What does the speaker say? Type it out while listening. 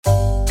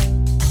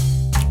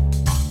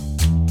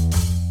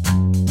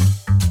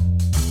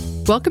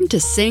Welcome to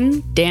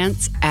Sing,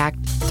 Dance,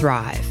 Act,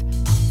 Thrive,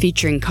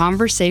 featuring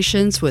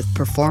conversations with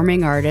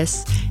performing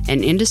artists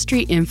and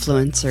industry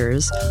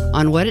influencers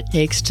on what it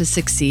takes to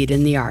succeed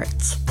in the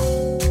arts.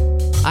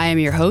 I am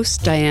your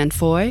host, Diane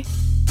Foy,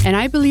 and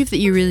I believe that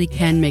you really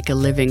can make a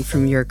living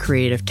from your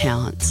creative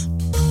talents.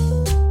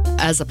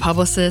 As a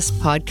publicist,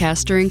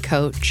 podcaster, and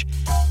coach,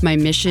 my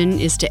mission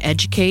is to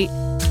educate,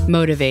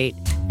 motivate,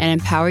 and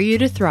empower you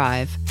to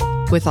thrive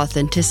with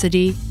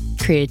authenticity,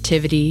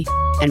 creativity,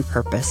 and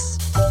purpose.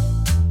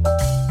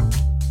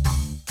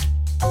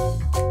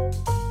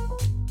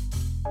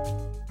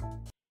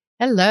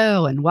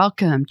 Hello, and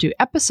welcome to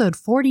episode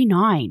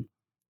 49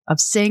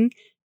 of Sing,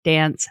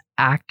 Dance,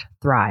 Act,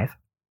 Thrive.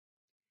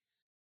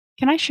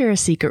 Can I share a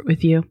secret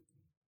with you?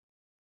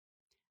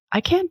 I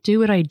can't do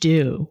what I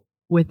do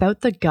without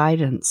the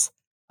guidance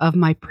of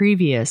my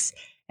previous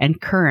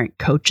and current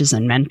coaches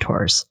and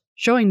mentors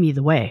showing me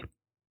the way.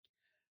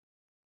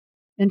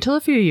 Until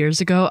a few years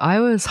ago,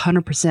 I was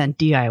 100%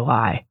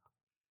 DIY.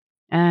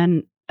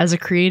 And as a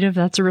creative,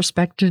 that's a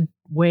respected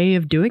way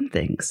of doing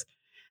things,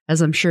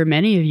 as I'm sure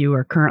many of you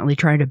are currently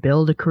trying to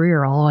build a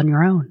career all on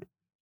your own.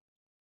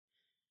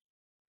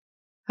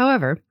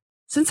 However,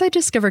 since I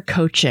discovered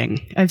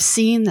coaching, I've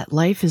seen that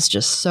life is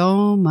just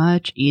so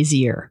much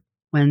easier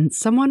when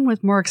someone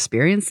with more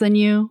experience than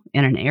you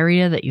in an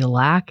area that you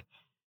lack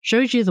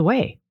shows you the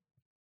way.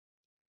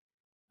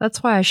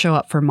 That's why I show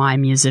up for my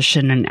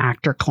musician and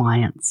actor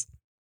clients.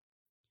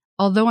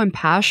 Although I'm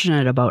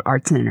passionate about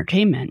arts and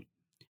entertainment,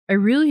 I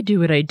really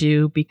do what I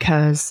do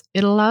because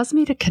it allows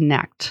me to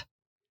connect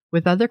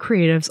with other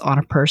creatives on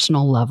a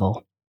personal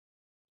level.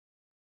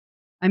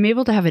 I'm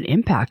able to have an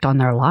impact on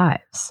their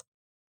lives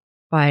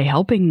by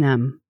helping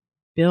them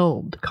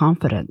build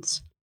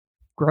confidence,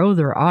 grow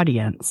their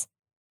audience,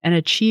 and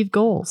achieve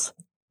goals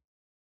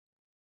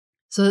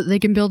so that they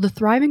can build a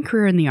thriving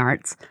career in the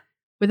arts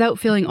without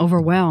feeling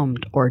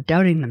overwhelmed or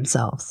doubting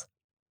themselves.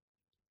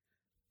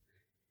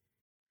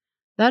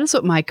 That is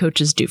what my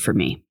coaches do for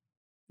me,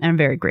 and I'm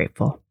very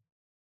grateful.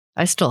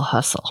 I still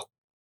hustle,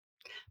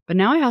 but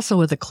now I hustle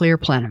with a clear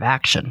plan of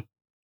action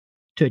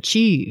to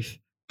achieve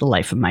the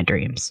life of my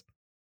dreams.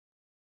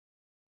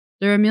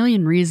 There are a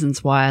million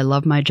reasons why I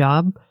love my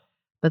job,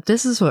 but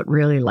this is what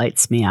really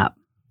lights me up.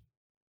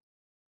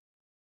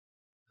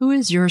 Who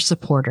is your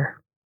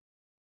supporter?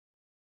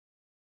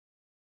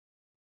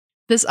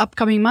 This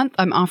upcoming month,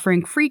 I'm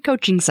offering free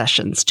coaching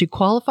sessions to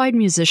qualified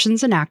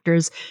musicians and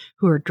actors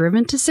who are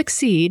driven to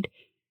succeed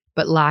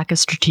but lack a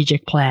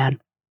strategic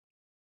plan.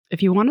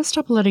 If you want to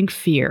stop letting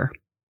fear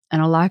and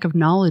a lack of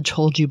knowledge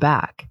hold you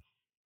back,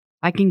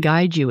 I can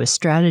guide you with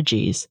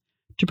strategies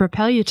to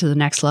propel you to the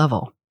next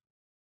level.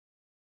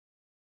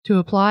 To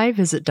apply,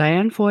 visit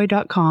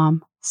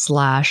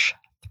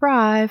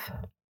dianefoy.com/thrive.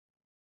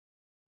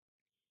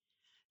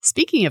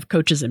 Speaking of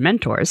coaches and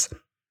mentors,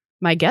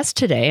 my guest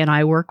today and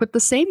I work with the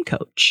same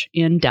coach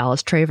in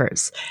Dallas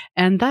Travers,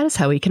 and that is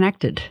how we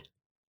connected.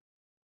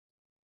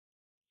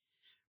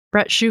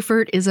 Bret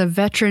Shuford is a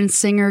veteran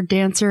singer,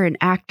 dancer, and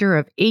actor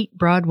of 8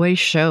 Broadway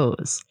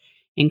shows,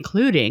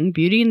 including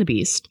Beauty and the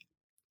Beast,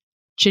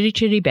 Chitty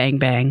Chitty Bang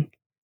Bang,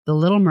 The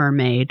Little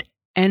Mermaid,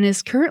 and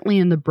is currently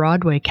in the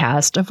Broadway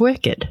cast of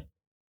Wicked.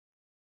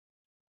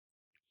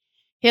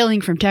 Hailing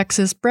from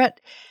Texas,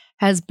 Bret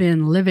has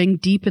been living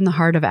deep in the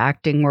heart of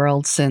acting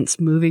world since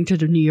moving to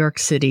New York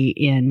City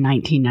in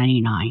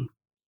 1999.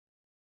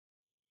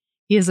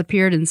 He has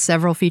appeared in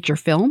several feature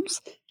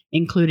films,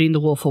 including The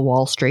Wolf of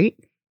Wall Street,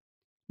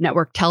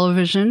 network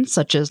television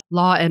such as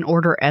Law and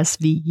Order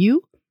SVU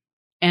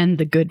and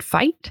The Good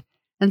Fight,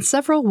 and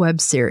several web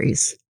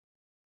series.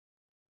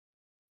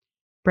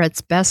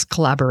 Bret's best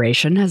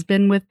collaboration has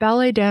been with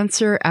ballet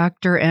dancer,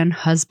 actor, and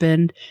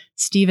husband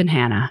Stephen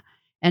Hanna,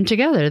 and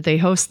together they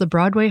host the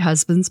Broadway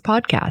Husbands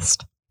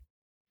podcast.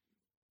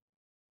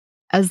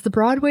 As the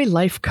Broadway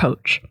life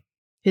coach,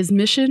 his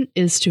mission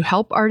is to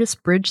help artists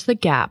bridge the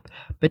gap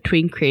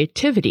between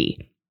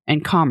creativity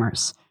and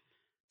commerce,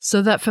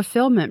 so that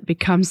fulfillment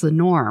becomes the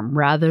norm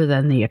rather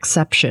than the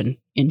exception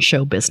in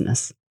show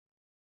business.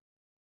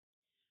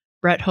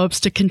 Bret hopes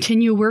to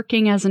continue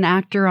working as an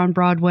actor on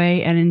Broadway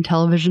and in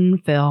television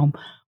and film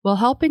while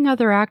helping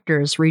other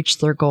actors reach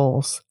their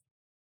goals.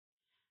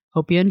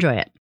 Hope you enjoy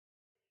it.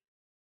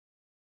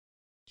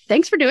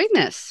 Thanks for doing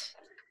this.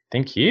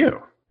 Thank you.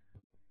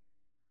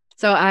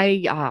 So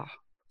I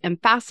am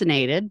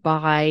fascinated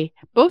by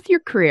both your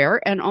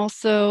career and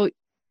also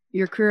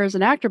your career as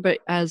an actor, but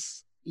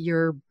as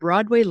your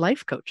Broadway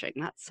life coaching.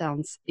 That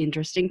sounds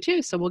interesting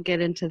too. So we'll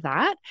get into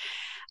that.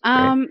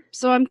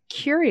 So I'm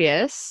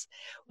curious.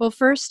 Well,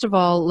 first of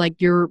all,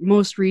 like your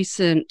most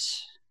recent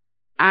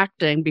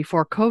acting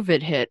before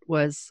COVID hit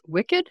was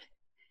Wicked.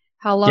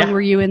 How long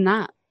were you in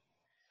that?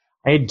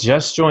 I had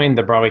just joined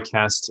the Broadway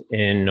cast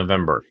in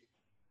November.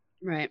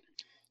 Right.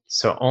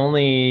 So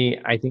only,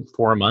 I think,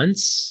 4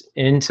 months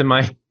into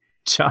my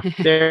job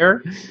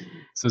there.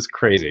 So it's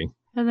crazy.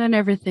 And then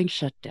everything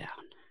shut down.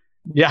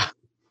 Yeah.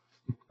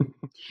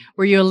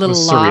 Were you a little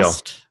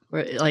lost?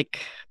 Like,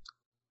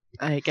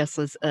 I guess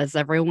as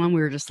everyone,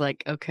 we were just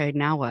like, okay,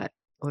 now what?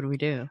 What do we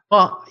do?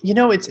 Well,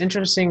 it's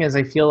interesting as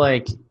I feel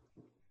like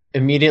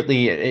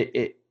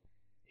immediately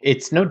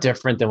it's no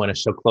different than when a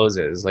show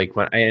closes. Like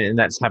and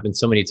that's happened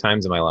so many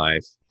times in my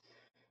life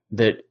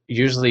that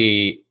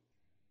usually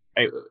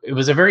it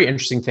was a very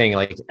interesting thing.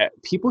 Like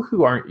people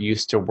who aren't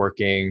used to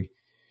working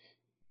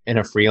in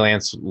a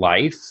freelance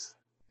life,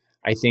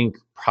 I think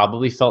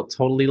probably felt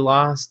totally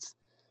lost.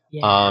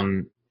 Yeah.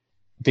 Um,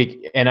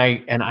 and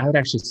I would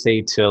actually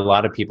say to a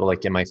lot of people,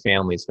 like in my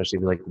family, especially,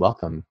 be like,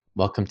 welcome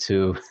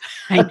to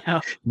I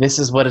know. this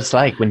is what it's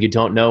like when you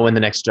don't know when the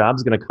next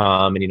job's going to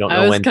come and you don't I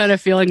know was when kind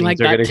of feeling things like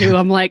are that going too. to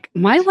I'm like,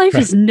 my life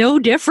right. is no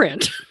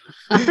different.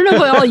 I don't know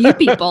about all you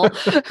people.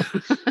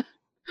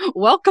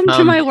 Welcome to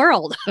um my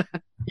world.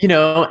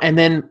 and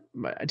then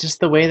just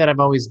the way that I've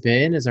always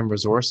been is I'm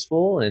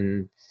resourceful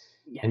and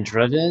Yeah.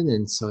 driven,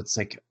 and so it's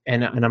like,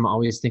 and I'm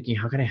always thinking,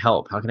 how can I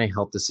help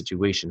the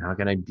situation, how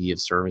can I be of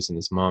service in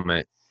this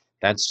moment.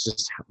 That's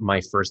just my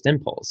first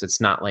impulse.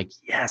 It's not like,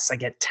 yes, I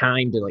get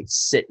time to like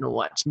sit and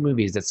watch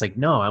movies. It's like,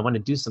 no, I want to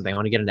do something, I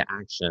want to get into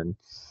action.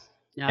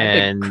 Yeah, I've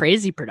been And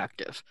crazy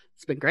productive.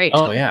 It's been great.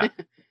 oh yeah,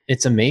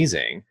 it's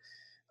amazing.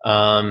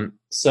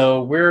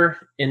 So we're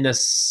in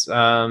this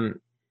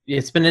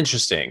it's been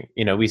interesting.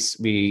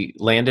 We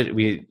live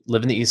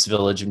in the East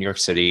Village of New York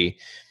City.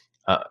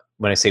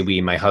 When I say we,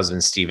 my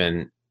husband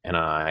Steven and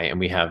I, and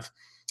we have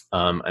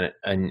an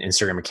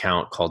Instagram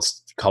account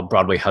called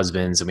Broadway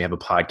Husbands, and we have a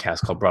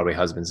podcast called Broadway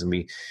Husbands, and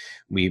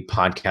we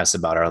podcast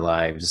about our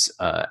lives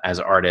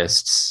as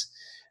artists,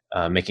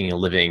 making a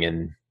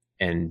living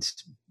and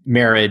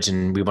marriage,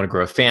 and we want to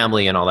grow a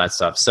family and all that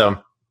stuff. So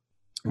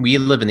we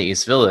live in the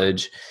East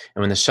Village,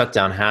 and when the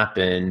shutdown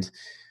happened,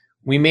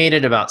 we made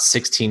it about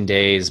 16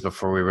 days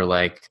before we were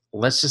like,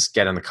 let's just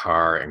get in the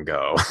car and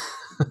go.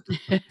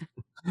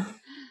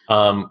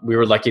 We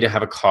were lucky to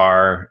have a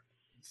car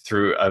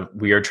through a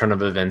weird turn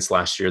of events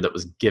last year that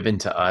was given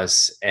to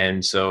us.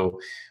 And so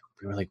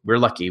we were like, we're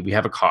lucky. We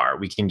have a car.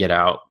 We can get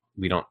out.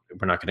 We're not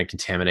going to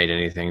contaminate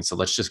anything. So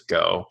let's just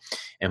go.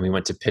 And we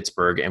went to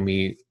Pittsburgh, and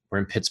we were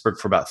in Pittsburgh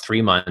for about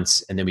 3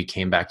 months. And then we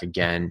came back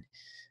again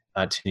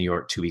to New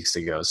York 2 weeks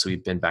ago. So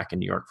we've been back in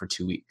New York for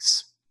 2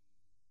 weeks.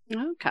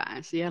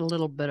 Okay. So you had a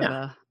little bit of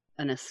Yeah.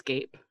 an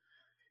escape.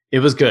 It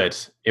was good.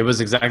 It was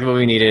exactly what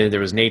we needed. There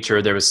was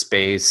nature, there was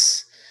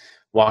space.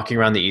 Walking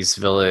around the East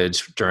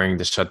Village during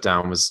the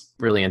shutdown was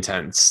really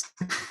intense.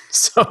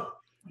 So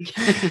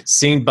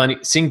seeing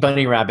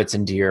bunny rabbits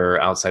and deer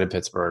outside of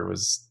Pittsburgh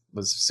was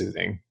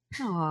soothing.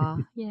 Aw,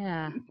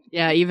 yeah.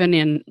 Yeah, even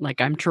in like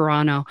I'm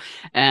Toronto,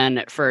 and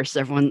at first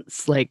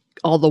everyone's like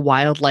all the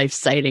wildlife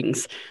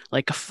sightings,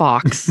 like a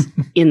fox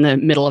in the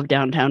middle of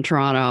downtown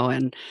Toronto.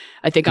 And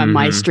I think on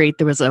my Mm-hmm. street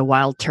there was a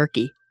wild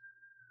turkey.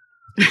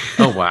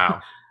 Oh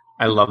wow.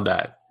 I love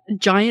that. A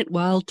giant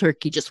wild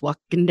turkey just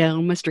walking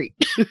down my street.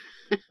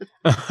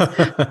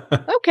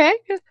 Okay.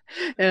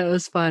 It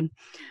was fun.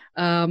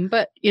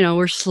 But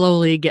we're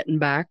slowly getting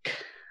back.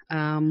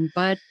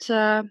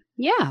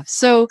 Yeah.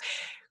 So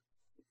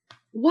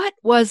what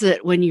was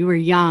it when you were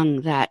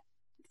young that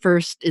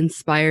first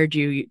inspired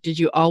you? Did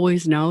you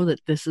always know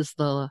that this is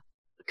the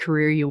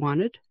career you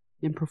wanted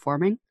in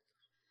performing?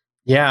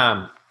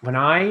 Yeah. When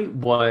I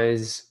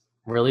was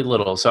really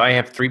little, so I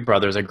have three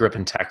brothers. I grew up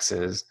in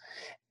Texas,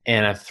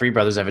 and I have three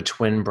brothers. I have a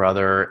twin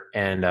brother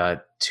and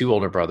two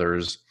older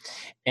brothers,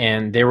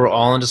 and they were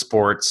all into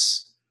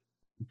sports: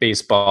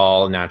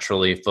 baseball,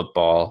 naturally,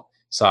 football,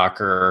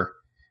 soccer,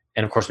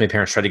 and of course, my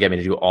parents tried to get me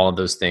to do all of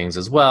those things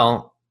as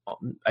well.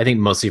 I think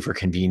mostly for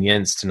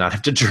convenience to not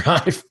have to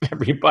drive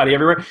everybody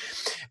everywhere.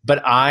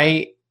 But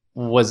I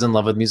was in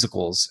love with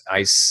musicals.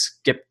 I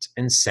skipped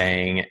and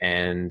sang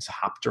and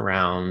hopped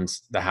around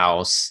the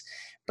house.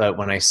 But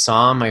when I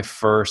saw my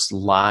first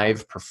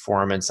live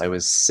performance, I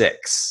was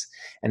 6,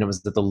 and it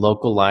was at the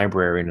local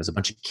library, and it was a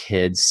bunch of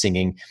kids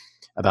singing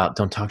about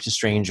don't talk to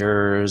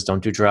strangers,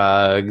 don't do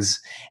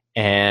drugs.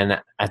 And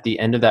at the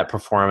end of that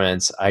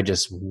performance, I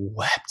just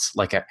wept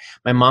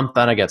my mom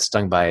thought I got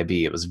stung by a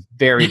bee. It was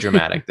very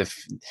dramatic.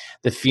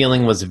 The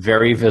feeling was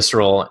very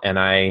visceral, and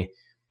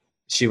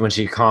when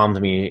she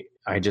calmed me,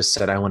 I just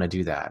said, I want to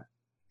do that.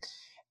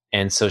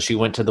 And so she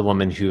went to the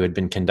woman who had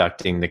been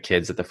conducting the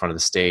kids at the front of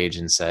the stage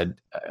and said,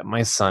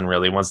 my son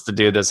really wants to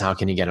do this. How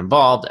can he get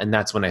involved? And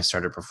that's when I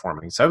started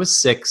performing. So I was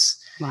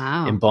 6 in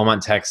Wow.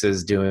 Beaumont,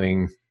 Texas,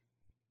 doing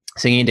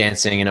singing and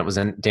dancing,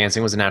 and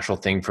dancing was a natural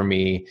thing for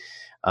me.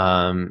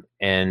 And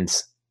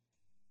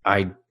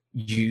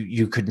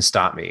you couldn't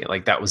stop me.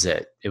 Like that was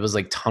it. It was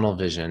like tunnel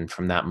vision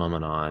from that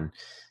moment on.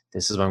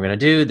 This is what I'm going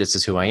to do. This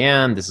is who I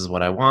am. This is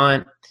what I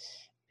want.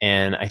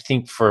 And I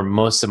think for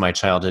most of my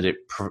childhood, it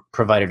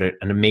provided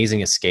an amazing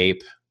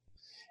escape.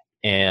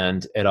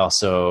 And it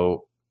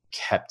also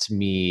kept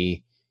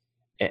me,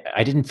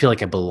 I didn't feel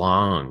like I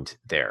belonged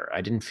there.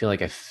 I didn't feel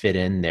like I fit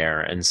in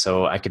there. And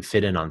so I could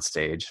fit in on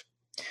stage.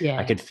 I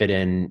Yeah. could fit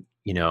in,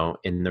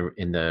 in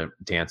the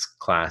dance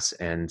class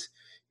and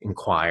in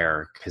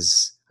choir,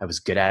 because I was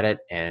good at it,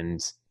 and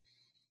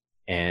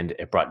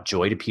it brought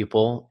joy to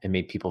people and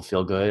made people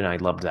feel good. And I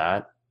loved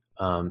that.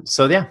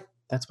 So yeah,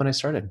 that's when I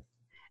started.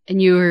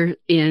 And you were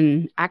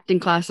in acting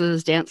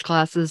classes, dance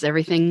classes,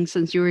 everything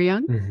since you were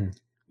young? Hmm.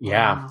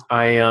 Yeah.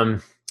 Wow.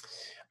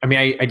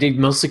 I did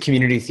mostly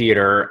community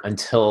theater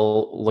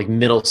until like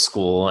middle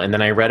school. And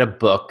then I read a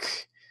book.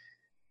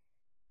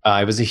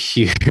 I was a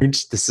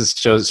huge, this is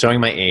showing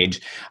my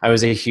age. I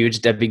was a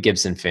huge Debbie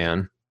Gibson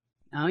fan.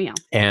 Oh, yeah.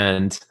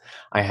 And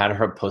I had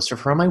her poster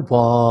for on my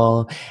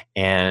wall.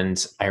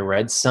 And I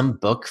read some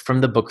book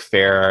from the book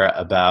fair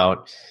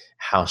about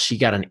how she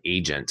got an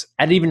agent.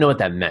 I didn't even know what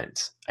that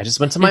meant. I just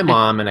went to my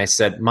mom and I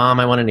said, Mom,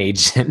 I want an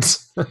agent.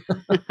 Well,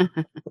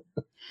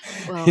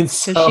 And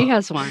because she so,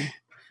 has one.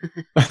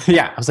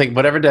 yeah, I was like,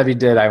 whatever Debbie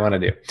did, I want to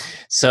do.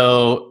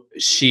 So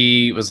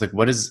she was like,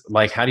 what is,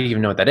 like, how do you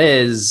even know what that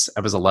is?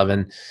 I was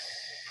 11.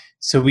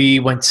 So we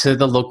went to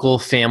the local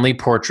family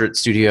portrait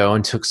studio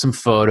and took some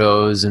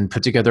photos and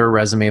put together a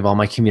resume of all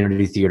my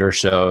community theater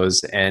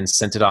shows and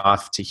sent it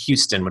off to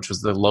Houston, which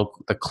was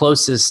the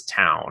closest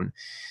town,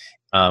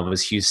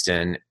 was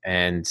Houston.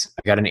 And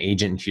I got an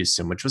agent in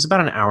Houston, which was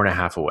about an hour and a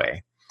half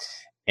away.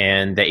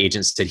 And the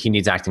agent said he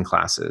needs acting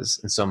classes.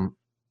 And so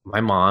my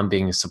mom,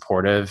 being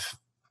supportive,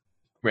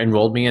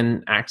 enrolled me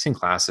in acting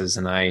classes,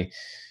 and I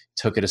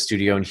took at a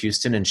studio in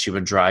Houston, and she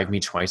would drive me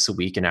twice a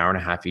week, an hour and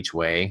a half each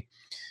way,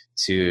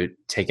 to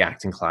take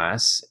acting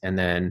class. And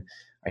then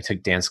I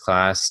took dance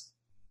class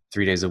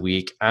 3 days a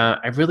week.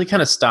 I really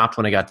kind of stopped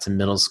when I got to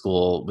middle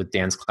school with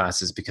dance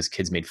classes because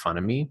kids made fun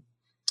of me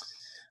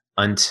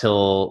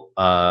until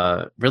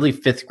really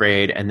fifth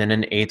grade. And then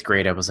in eighth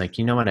grade, I was like,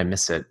 you know what? I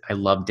miss it. I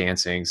love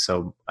dancing.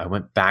 So I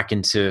went back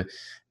into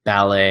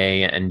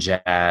ballet and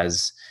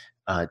jazz.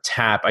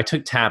 Tap. I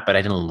took tap, but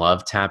I didn't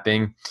love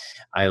tapping.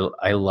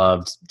 I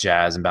loved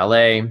jazz and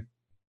ballet.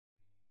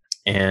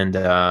 And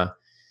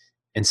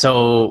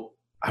so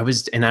I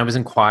was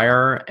in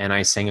choir, and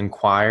I sang in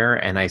choir,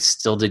 and I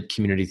still did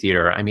community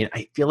theater. I mean,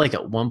 I feel like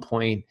at one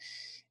point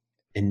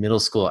in middle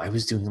school, I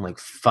was doing like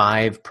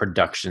 5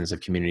 productions of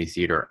community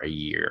theater a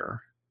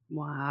year.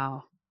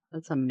 Wow.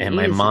 That's And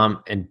amazing.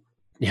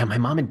 my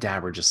mom and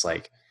dad were just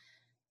like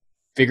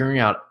figuring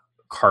out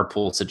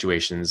carpool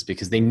situations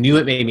because they knew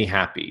it made me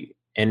happy.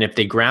 And if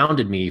they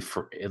grounded me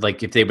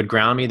if they would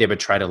ground me, they would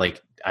try to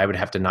I would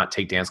have to not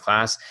take dance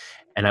class,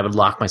 and I would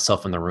lock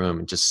myself in the room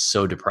and just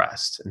so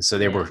depressed. And so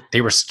Yeah. they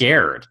were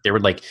scared. They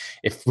were like,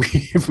 if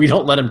we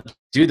don't let him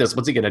do this,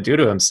 what's he going to do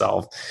to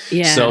himself?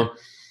 Yeah. So,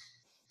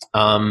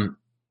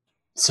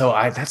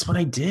 that's what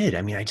I did.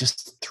 I mean, I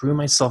just threw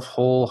myself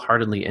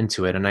wholeheartedly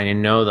into it. And I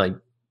know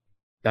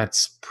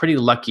that's pretty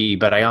lucky,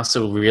 but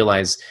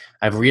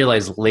I've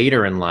realized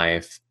later in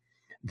life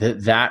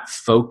that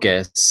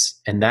focus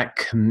and that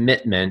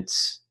commitment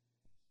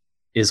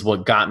is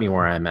what got me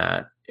where I'm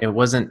at. It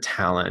wasn't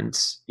talent,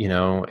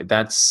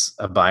 that's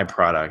a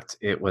byproduct.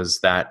 It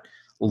was that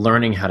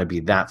learning how to be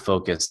that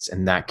focused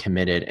and that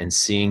committed and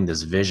seeing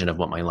this vision of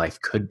what my life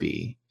could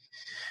be,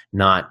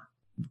 not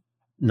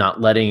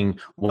letting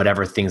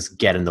whatever things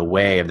get in the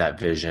way of that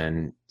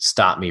vision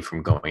stop me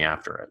from going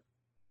after it.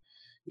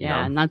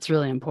 Yeah. And that's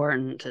really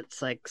important.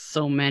 It's like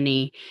so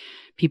many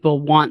people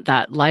want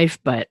that life,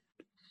 but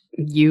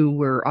you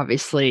were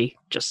obviously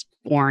just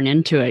born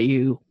into it.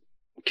 You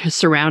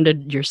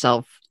surrounded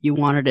yourself. You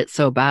wanted it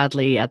so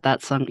badly at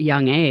that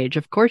young age.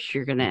 Of course,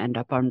 you're going to end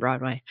up on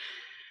Broadway.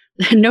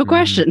 No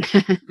question.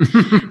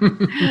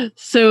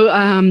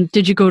 So,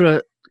 did you go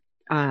to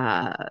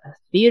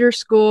theater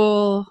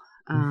school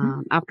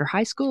after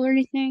high school or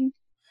anything?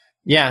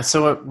 Yeah.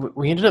 So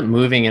we ended up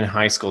moving in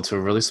high school to a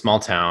really small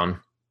town,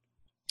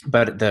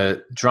 but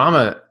the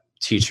drama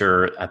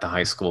teacher at the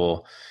high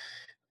school,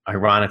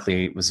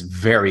 ironically, was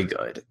very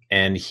good.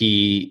 And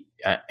he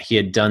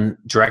had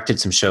directed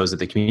some shows at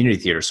the community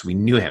theater. So we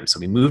knew him. So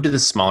we moved to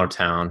this smaller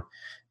town.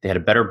 They had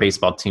a better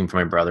baseball team for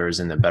my brothers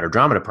and a better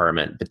drama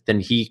department. But then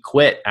he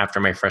quit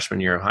after my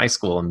freshman year of high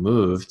school and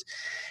moved.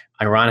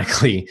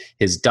 Ironically,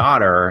 his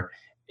daughter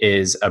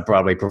is a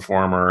Broadway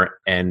performer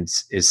and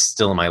is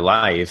still in my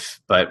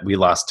life, but we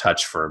lost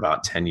touch for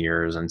about 10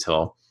 years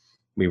until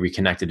we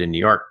reconnected in New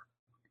York.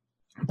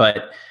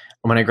 But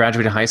when I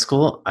graduated high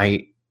school,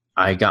 I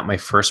got my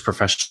first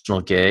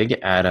professional gig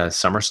at a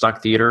summer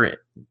stock theater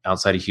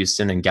outside of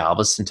Houston in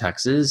Galveston,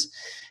 Texas.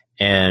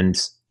 And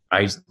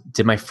I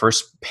did my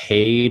first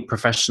paid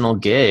professional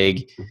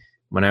gig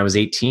when I was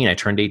 18. I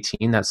turned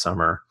 18 that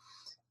summer.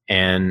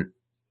 And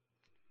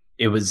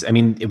I was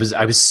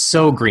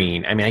so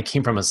green. I mean, I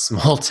came from a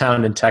small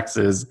town in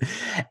Texas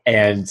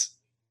and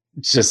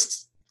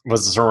just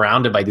was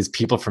surrounded by these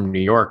people from New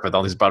York with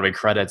all these Broadway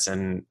credits.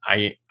 And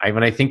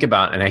when I think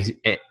about,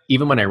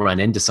 even when I run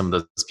into some of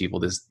those people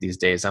these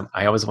days,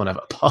 I always want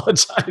to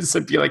apologize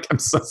and be like, I'm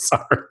so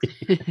sorry.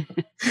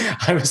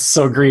 I was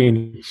so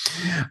green.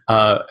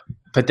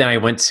 But then I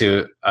went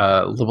to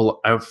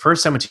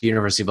first I went to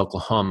University of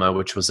Oklahoma,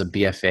 which was a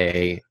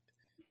BFA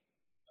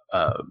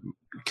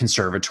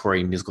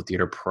conservatory musical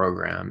theater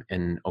program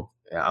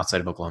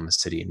outside of Oklahoma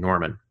City in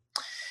Norman.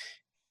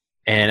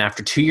 And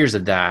after 2 years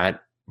of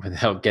that,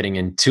 without getting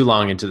in too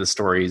long into the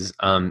stories,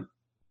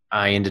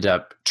 I ended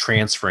up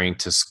transferring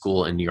to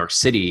school in New York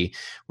City,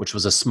 which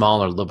was a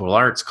smaller liberal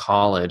arts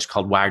college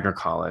called Wagner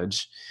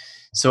College.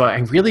 So I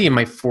really, in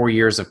my 4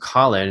 years of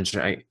college,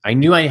 I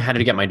knew I had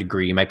to get my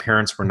degree. My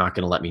parents were not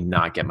going to let me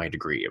not get my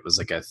degree. It was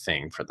like a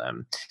thing for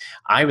them.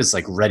 I was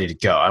like ready to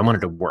go. I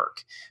wanted to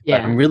work. But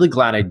Yeah. I'm really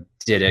glad I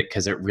did it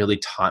because it really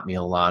taught me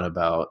a lot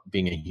about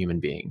being a human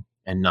being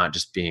and not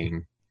just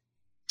being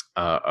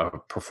a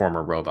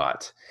performer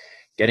robot.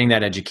 Getting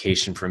that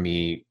education for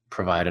me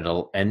provided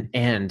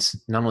and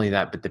not only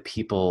that, but the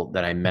people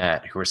that I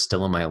met who are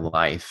still in my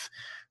life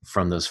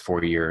from those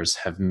 4 years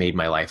have made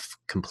my life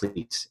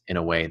complete in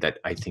a way that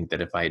I think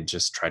that if I had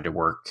just tried to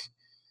work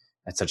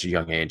at such a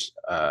young age,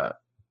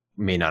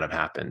 may not have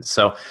happened.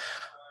 So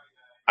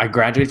I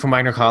graduated from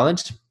Wagner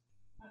College,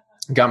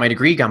 got my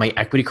degree, got my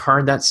equity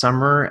card that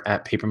summer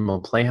at Paper Mill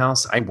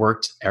Playhouse. I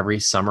worked every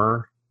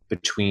summer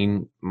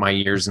between my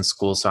years in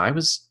school. So I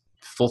was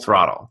full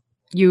throttle.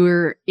 You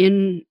were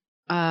in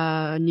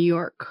New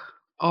York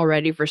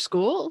already for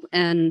school,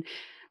 and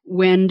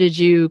when did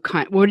you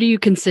what do you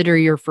consider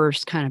your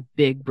first kind of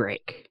big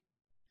break?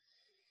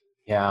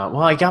 Yeah,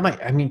 well,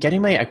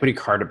 getting my equity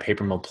card at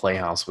Paper Mill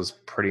Playhouse was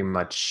pretty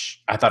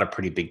much, I thought, a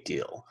pretty big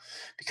deal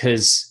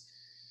because,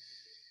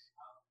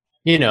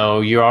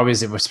 you're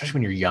always, especially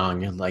when you're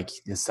young, and like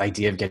this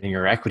idea of getting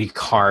your equity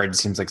card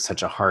seems like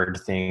such a hard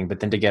thing, but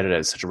then to get it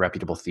at such a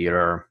reputable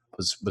theater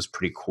was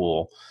pretty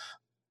cool.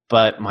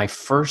 But my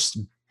first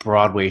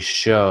Broadway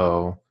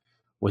show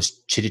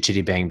was Chitty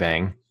Chitty Bang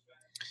Bang.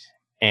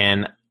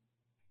 And,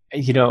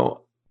 you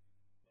know,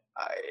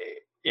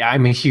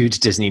 I'm a huge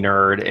Disney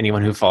nerd.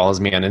 Anyone who follows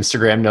me on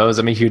Instagram knows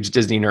I'm a huge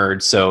Disney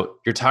nerd. So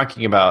you're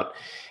talking about,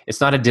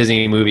 it's not a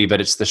Disney movie, but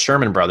it's the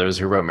Sherman Brothers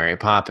who wrote Mary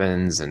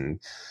Poppins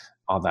and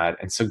all that.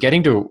 And so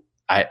getting to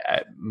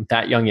at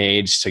that young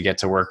age to get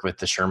to work with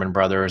the Sherman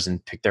Brothers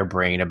and pick their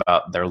brain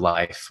about their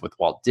life with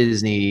Walt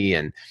Disney,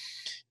 and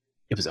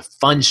it was a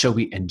fun show.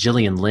 And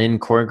Gillian Lynn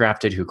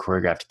choreographed it, who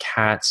choreographed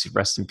Cats,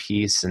 rest in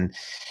peace. And,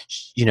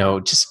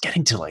 just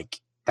getting to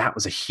that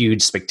was a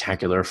huge,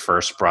 spectacular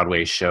first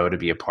Broadway show to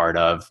be a part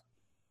of.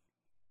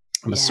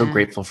 I was so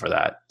grateful for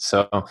that.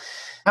 So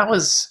at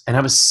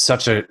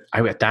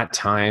that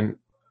time,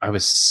 I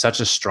was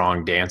such a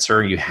strong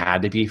dancer. You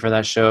had to be for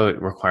that show.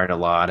 It required a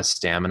lot of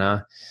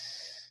stamina.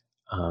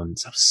 So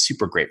I was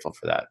super grateful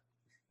for that.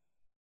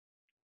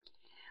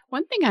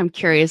 One thing I'm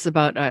curious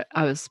about, I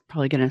was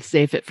probably going to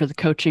save it for the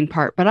coaching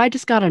part, but I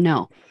just got to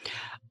know,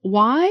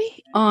 why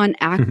on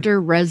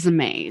actor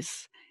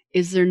resumes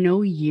is there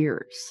no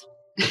years?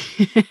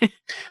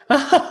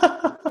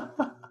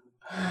 I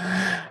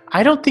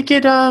don't think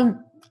it. I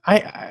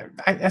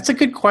that's a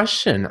good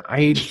question.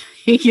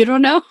 You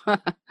don't know?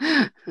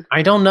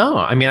 I don't know.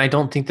 I mean, I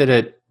don't think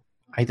it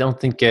I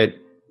guess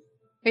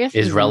it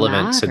is doesn't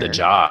relevant to the matter.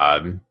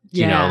 job.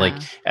 Yeah.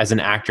 As an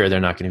actor, they're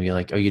not going to be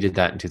like, "Oh, you did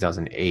that in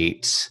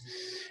 2008."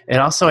 It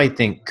also, I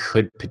think,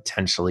 could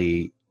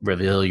potentially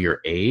reveal your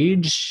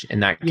age,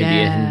 and that can be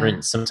a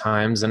hindrance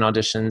sometimes in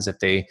auditions if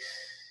they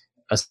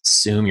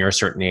assume you're a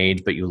certain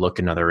age, but you look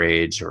another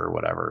age or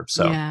whatever.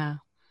 So Yeah.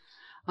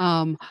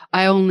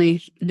 I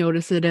only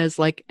notice it as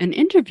like an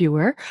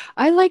interviewer.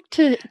 I like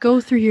to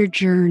go through your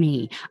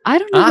journey. I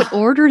don't know what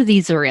order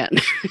these are in.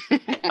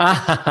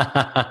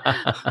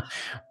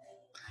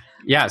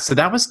 Yeah, so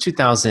that was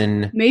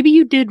 2000. Maybe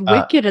you did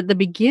Wicked at the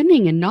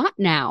beginning and not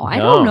now. I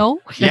don't know.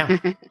 Yeah.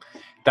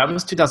 That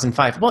was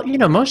 2005. Well,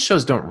 most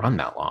shows don't run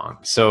that long.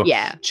 So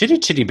Yeah. Chitty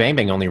Chitty Bang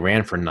Bang only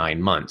ran for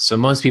 9 months. So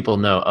most people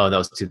know, oh, that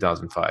was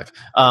 2005.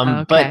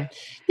 Okay. But,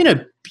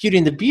 Beauty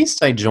and the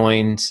Beast, I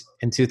joined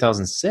in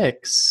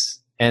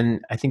 2006,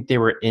 and I think they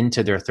were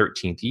into their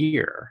 13th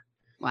year.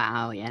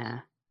 Wow, yeah.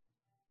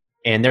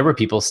 And there were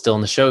people still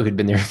in the show who'd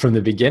been there from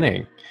the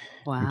beginning,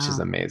 which is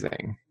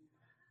amazing.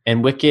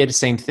 And Wicked,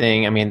 same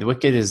thing. I mean, the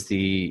Wicked is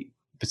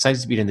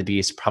besides Beauty and the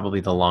Beast, probably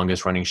the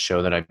longest running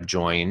show that I've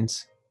joined.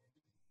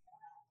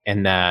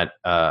 And that,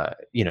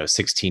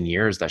 16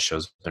 years that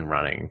show's been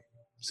running.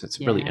 So it's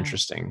really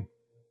interesting.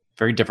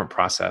 Very different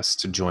process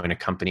to join a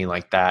company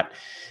like that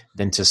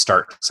than to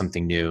start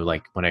something new,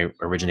 like when I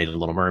originated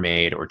Little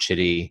Mermaid or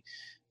Chitty.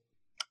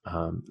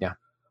 Yeah.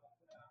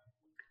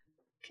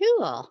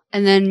 Cool.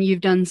 And then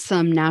you've done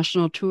some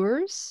national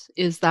tours.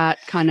 Is that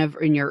kind of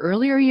in your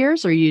earlier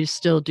years, or you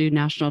still do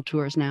national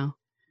tours now?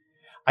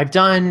 I've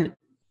done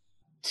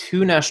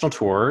 2 national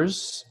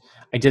tours.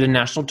 I did a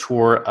national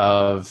tour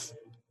of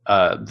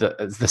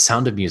the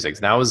Sound of Music.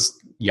 That was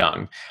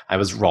young. I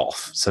was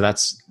Rolf, so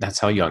that's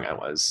how young I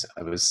was.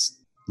 I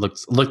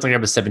looked like I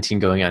was 17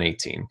 going on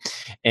 18,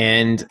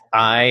 and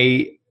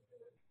I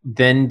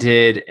then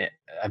did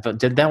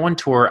that one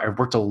tour. I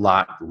worked a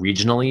lot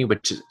regionally,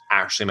 which is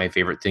actually my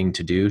favorite thing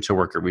to do, to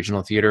work at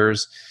regional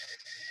theaters.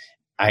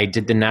 I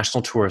did the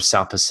national tour of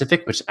South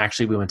Pacific, which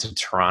actually we went to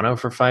Toronto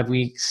for 5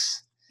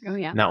 weeks. Oh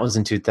yeah, and that was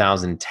in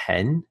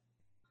 2010.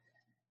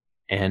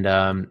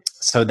 And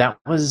so that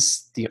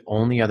was the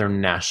only other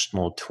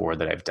national tour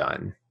that I've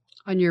done.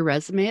 On your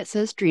resume, it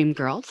says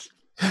Dreamgirls.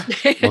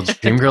 Well,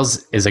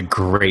 Dreamgirls is a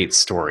great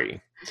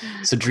story.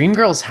 So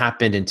Dreamgirls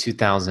happened in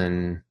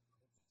 2000.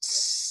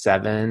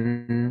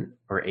 7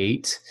 or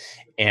 8.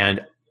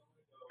 And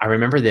I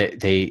remember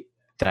that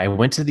I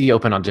went to the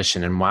open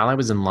audition, and while I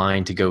was in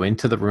line to go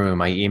into the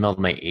room, I emailed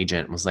my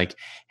agent and was like,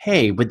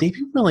 hey, would they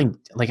be willing,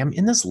 like, I'm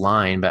in this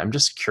line, but I'm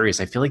just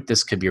curious. I feel like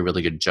this could be a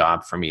really good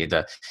job for me.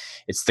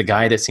 It's the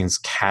guy that sings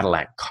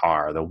Cadillac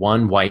Car, the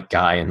one white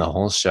guy in the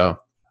whole show.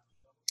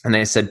 And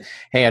they said,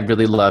 hey, I'd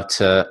really love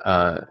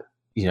to,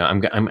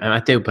 I'm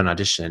at the open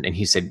audition. And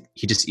he said,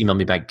 he just emailed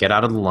me back, get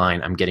out of the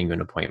line. I'm getting you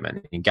an appointment.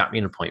 And he got me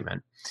an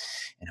appointment.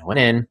 And I went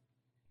in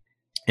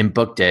and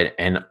booked it.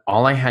 And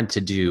all I had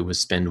to do was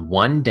spend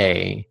one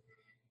day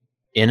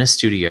in a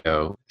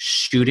studio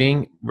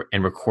shooting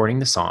and recording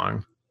the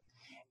song.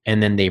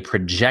 And then they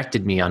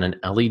projected me on an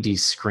LED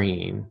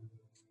screen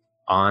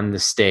on the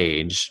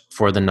stage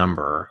for the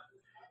number.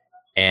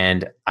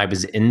 And I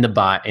was in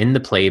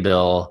the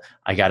playbill.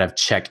 I got a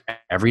check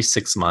every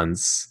 6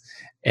 months,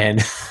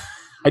 and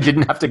I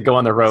didn't have to go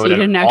on the road. So you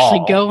didn't at actually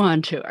all. go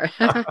on tour.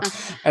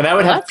 And I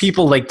would have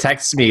people like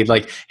text me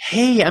like,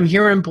 hey, I'm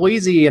here in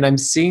Boise and I'm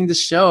seeing the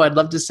show. I'd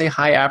love to say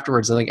hi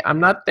afterwards. I'm like, I'm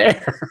not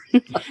there.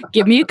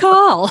 Give me a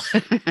call.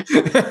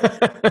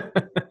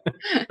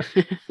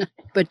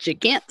 But you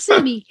can't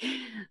see me.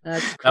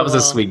 That's cool. That was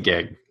a sweet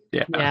gig.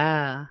 Yeah.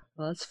 Yeah.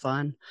 Well, that's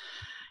fun.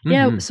 Mm-hmm.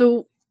 Yeah.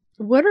 So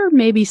what are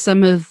maybe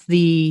some of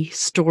the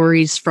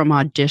stories from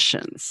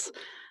auditions?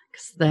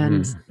 Because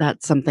then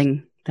that's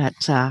something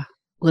that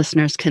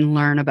listeners can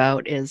learn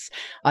about is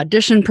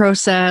audition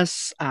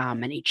process,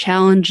 any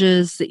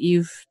challenges that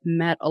you've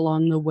met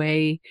along the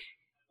way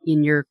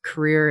in your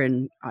career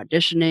in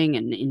auditioning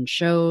and in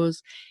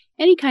shows,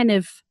 any kind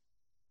of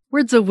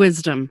words of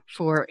wisdom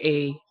for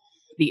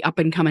the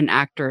up-and-coming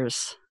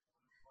actors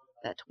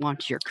that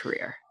want your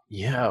career.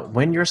 Yeah,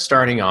 when you're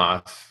starting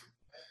off,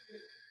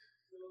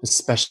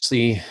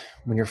 especially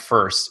when you're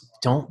first,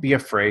 don't be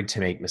afraid to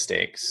make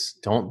mistakes.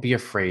 Don't be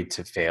afraid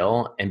to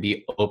fail, and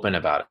be open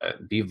about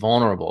it. Be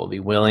vulnerable. Be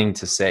willing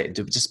to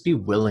just be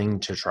willing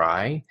to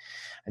try.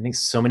 I think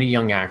so many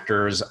young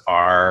actors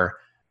are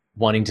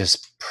wanting to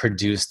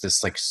produce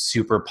this like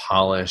super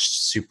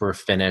polished, super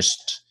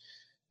finished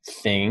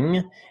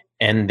thing,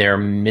 and they're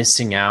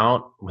missing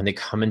out when they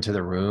come into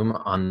the room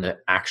on the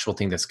actual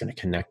thing that's going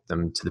to connect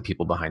them to the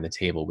people behind the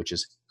table, which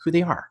is who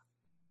they are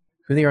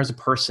as a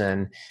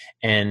person.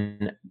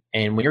 And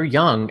when you're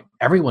young,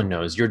 everyone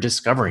knows you're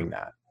discovering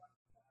that.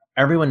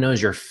 Everyone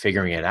knows you're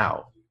figuring it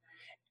out.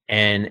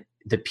 And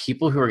the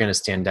people who are going to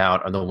stand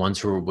out are the ones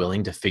who are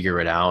willing to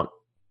figure it out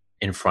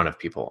in front of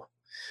people.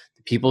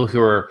 The people who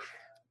are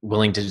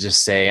willing to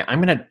just say,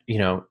 I'm going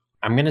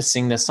to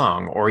sing this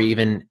song, or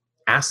even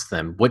ask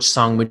them, which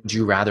song would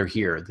you rather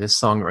hear, this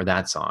song or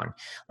that song?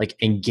 Like,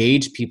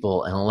 engage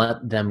people and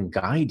let them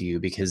guide you,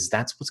 because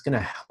that's what's going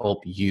to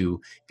help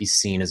you be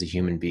seen as a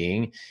human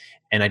being.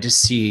 And I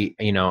just see,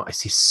 I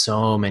see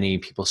so many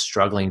people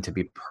struggling to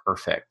be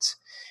perfect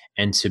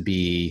and to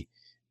be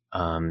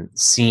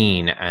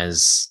seen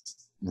as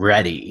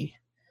ready.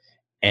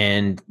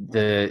 And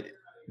the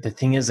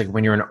thing is, like,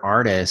 when you're an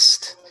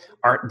artist,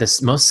 the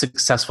most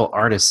successful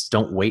artists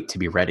don't wait to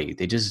be ready.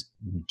 They just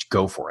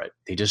go for it.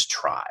 They just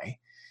try.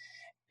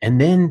 And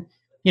then,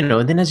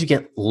 as you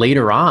get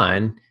later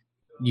on,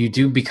 you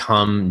do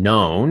become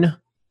known.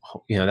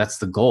 That's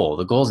the goal.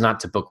 The goal is not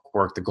to book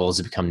work. The goal is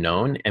to become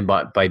known. And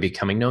by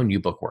becoming known, you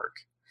book work.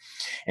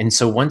 And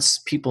so once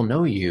people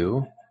know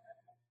you,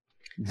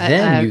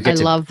 then you get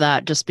I love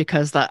that, just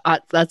because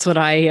that's what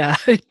I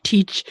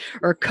teach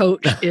or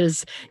coach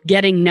is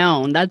getting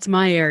known. That's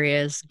my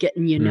area, is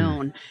getting you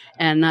known.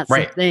 And that's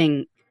the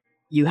thing.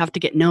 You have to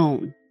get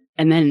known,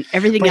 and then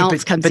everything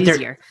else comes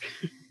easier.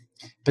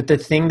 But the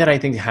thing that I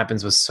think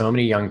happens with so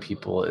many young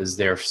people is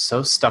they're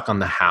so stuck on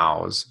the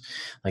hows.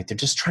 Like, they're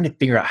just trying to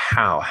figure out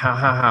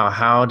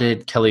how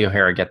did Kelly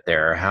O'Hara get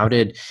there? How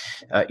did,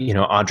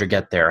 Audra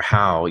get there?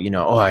 How,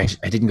 I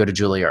didn't go to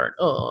Juilliard.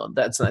 Oh,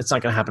 it's not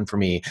going to happen for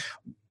me.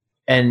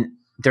 And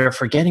they're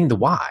forgetting the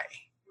why.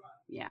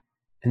 Yeah.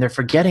 And they're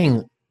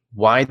forgetting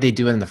why they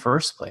do it in the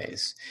first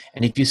place.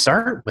 And if you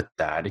start with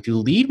that, if you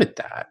lead with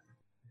that,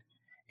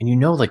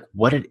 and like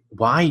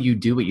why you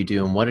do what you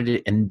do,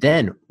 and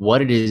then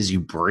what it is you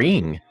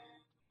bring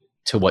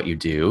to what you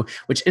do,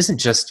 which isn't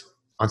just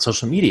on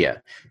social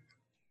media.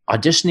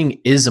 Auditioning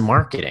is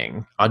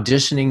marketing.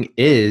 Auditioning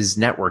is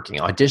networking.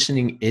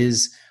 Auditioning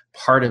is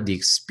part of the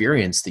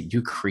experience that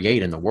you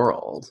create in the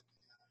world.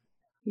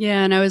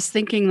 Yeah, and I was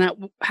thinking that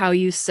how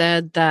you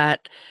said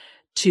that,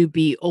 to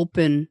be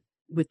open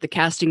with the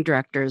casting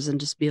directors and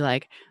just be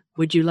like,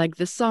 would you like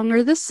this song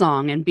or this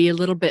song? And be a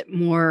little bit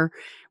more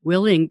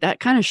willing. That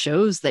kind of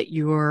shows that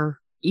you're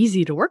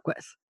easy to work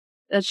with.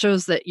 That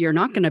shows that you're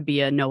not going to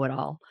be a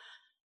know-it-all.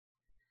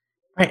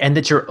 Right. And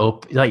that you're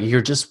open, like,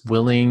 you're just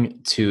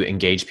willing to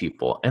engage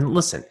people. And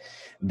listen,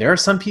 there are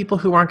some people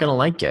who aren't going to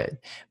like it,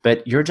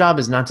 but your job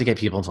is not to get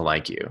people to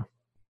like you.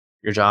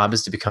 Your job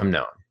is to become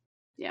known.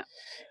 Yeah.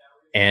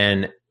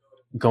 And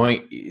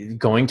going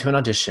to an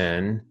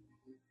audition,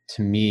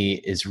 to me,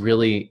 is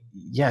really,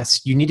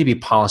 yes, you need to be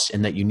polished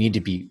in that you need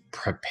to be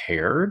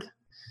prepared.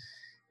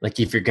 Like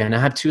if you're going to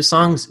have two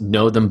songs,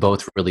 know them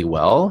both really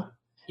well,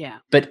 Yeah.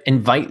 but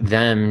invite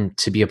them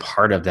to be a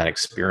part of that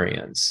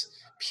experience.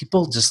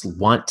 People just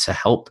want to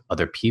help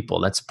other people.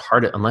 That's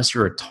part of, unless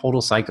you're a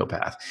total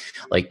psychopath,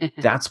 like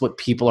that's what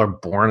people are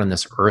born on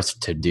this earth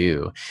to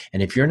do.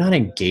 And if you're not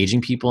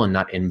engaging people and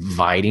not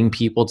inviting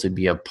people to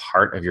be a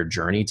part of your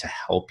journey to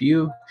help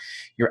you,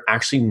 you're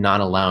actually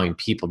not allowing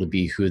people to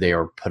be who they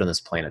are put on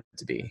this planet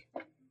to be.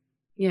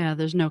 Yeah,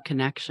 there's no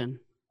connection.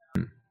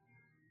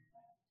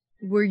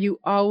 Were you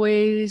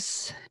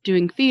always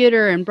doing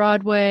theater and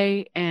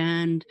Broadway?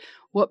 And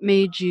what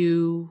made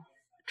you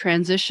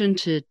transition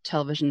to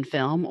television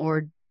film?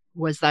 Or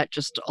was that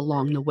just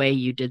along the way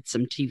you did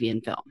some TV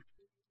and film?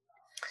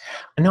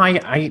 No,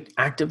 I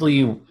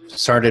actively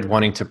started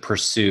wanting to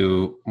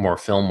pursue more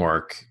film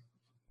work,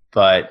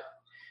 but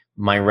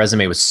my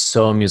resume was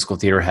so musical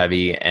theater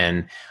heavy,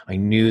 and I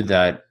knew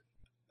that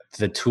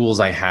the tools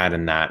I had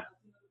in that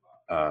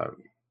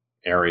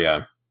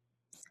area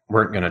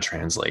weren't going to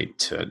translate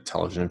to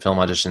television and film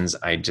auditions.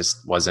 I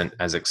just wasn't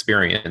as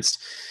experienced.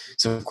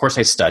 So of course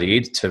I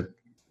studied to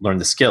learn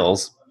the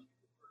skills,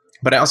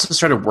 but I also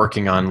started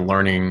working on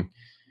learning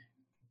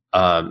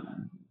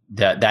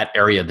that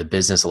area of the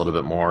business a little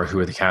bit more. Who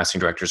are the casting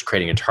directors,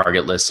 creating a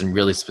target list and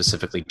really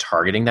specifically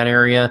targeting that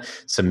area,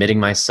 submitting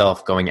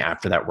myself, going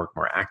after that work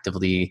more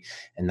actively.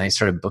 And I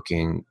started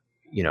booking,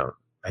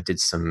 I did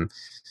some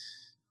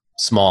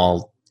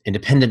small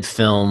independent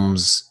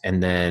films,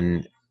 and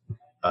then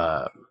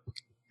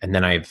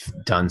I've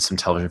done some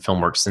television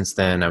film work since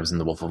then. I was in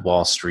The Wolf of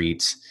Wall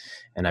Street,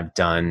 and I've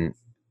done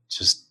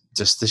just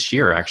this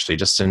year, actually,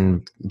 just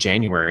in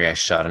January, I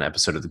shot an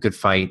episode of The Good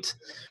Fight.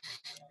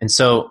 And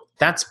so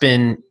that's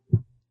been,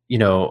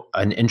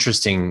 an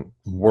interesting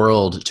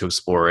world to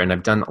explore. And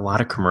I've done a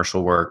lot of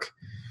commercial work.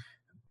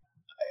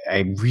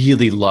 I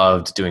really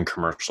loved doing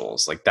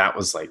commercials. Like that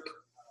was like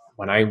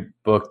when I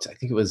booked, I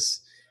think it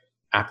was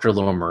after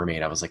Little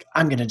Mermaid, I was like,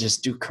 I'm going to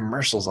just do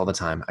commercials all the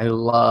time. I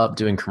love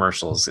doing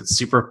commercials. It's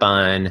super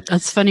fun.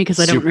 That's funny because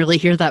I don't really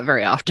hear that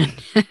very often.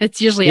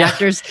 It's usually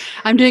actors.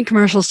 I'm doing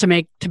commercials to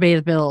pay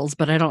the bills,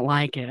 but I don't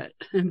like it.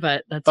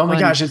 But that's my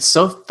gosh, it's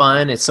so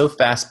fun. It's so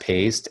fast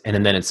paced,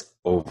 and then it's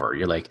over.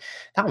 You're like,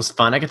 that was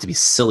fun. I got to be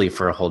silly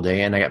for a whole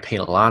day, and I got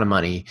paid a lot of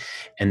money.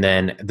 And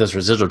then those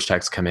residual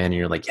checks come in, and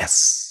you're like,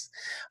 yes.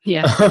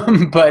 Yeah.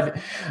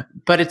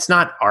 But it's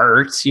not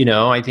art,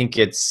 I think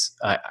it's,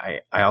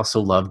 I also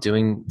love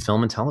doing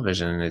film and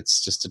television.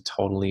 It's just a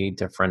totally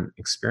different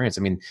experience.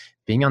 I mean,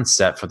 being on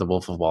set for The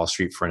Wolf of Wall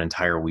Street for an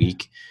entire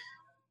week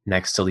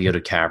next to Leo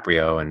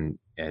DiCaprio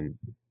and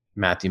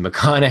Matthew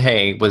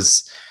McConaughey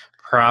was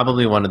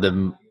probably one of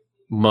the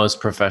most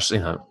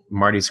professional,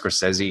 Marty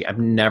Scorsese. I've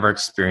never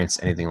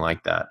experienced anything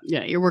like that.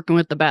 Yeah. You're working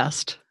with the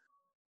best.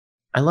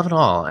 I love it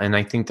all. And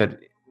I think that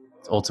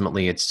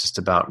ultimately it's just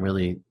about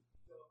really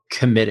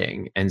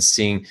committing and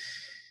seeing,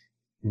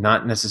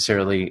 not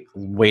necessarily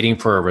waiting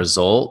for a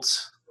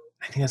result.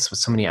 I think that's what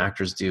so many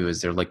actors do,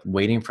 is they're like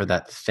waiting for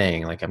that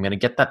thing. Like, I'm going to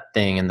get that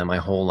thing, and then my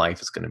whole life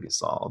is going to be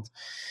solved.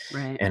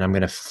 Right. And I'm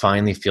going to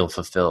finally feel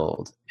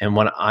fulfilled. And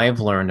what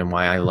I've learned and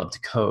why I love to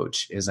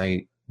coach is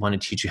I want to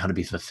teach you how to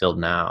be fulfilled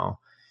now,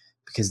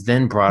 because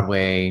then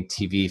Broadway,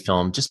 TV,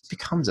 film just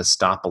becomes a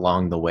stop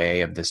along the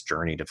way of this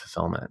journey to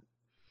fulfillment.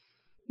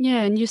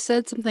 Yeah. And you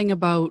said something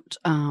about,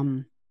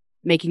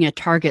 making a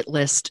target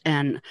list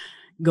and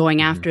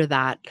going after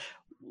that.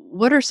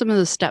 What are some of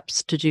the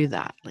steps to do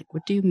that? Like,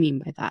 what do you mean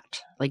by that?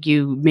 Like,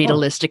 you made a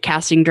list of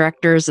casting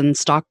directors and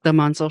stalked them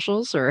on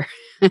socials, or?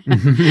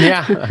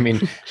 Yeah, I mean,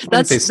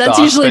 that's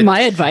usually my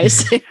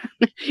advice.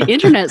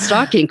 Internet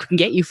stalking can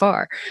get you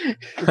far.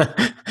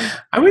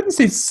 I wouldn't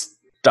say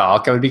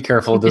stalk. I would be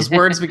careful with those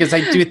words, because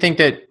I do think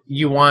that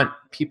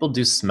people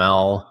do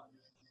smell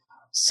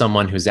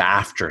someone who's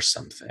after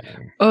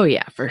something. Oh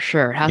yeah, for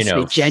sure. It has to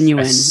be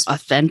genuine,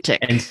 authentic.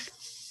 And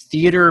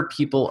theater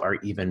people are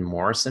even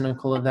more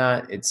cynical of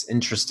that. It's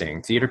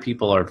interesting. Theater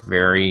people are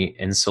very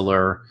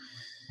insular.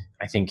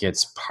 I think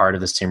it's part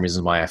of the same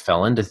reason why I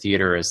fell into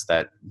theater, is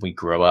that we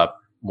grow up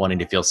wanting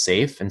to feel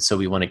safe. And so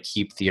we want to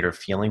keep theater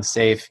feeling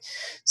safe.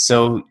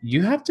 So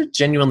you have to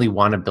genuinely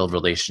want to build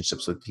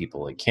relationships with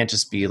people. It can't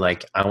just be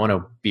like, I want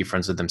to be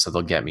friends with them so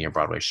they'll get me a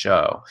Broadway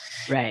show.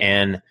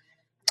 Right.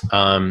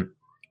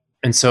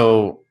 And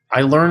so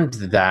I learned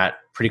that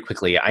pretty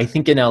quickly. I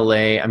think in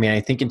LA,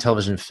 I think in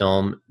television and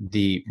film,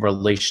 the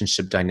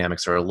relationship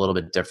dynamics are a little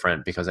bit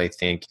different, because I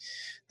think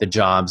the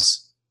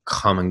jobs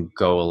come and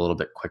go a little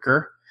bit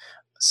quicker.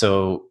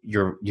 So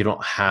you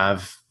don't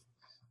have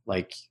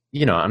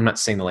I'm not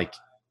saying that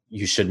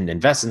you shouldn't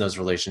invest in those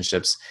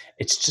relationships.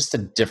 It's just a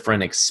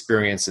different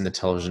experience in the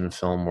television and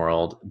film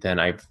world than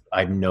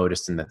I've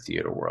noticed in the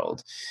theater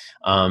world.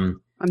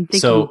 I'm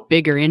thinking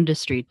bigger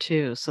industry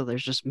too, so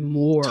there's just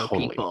more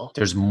people.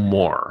 There's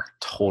more,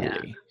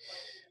 totally.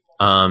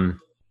 Yeah.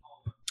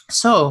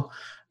 So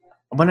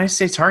when I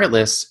say target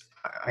list,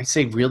 I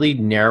say really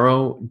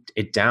narrow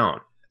it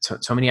down.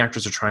 So many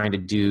actors are trying to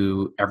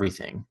do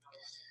everything.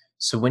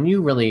 So when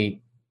you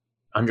really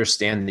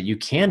understand that you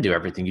can do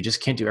everything, you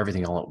just can't do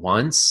everything all at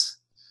once,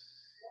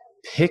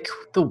 pick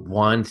the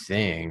one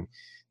thing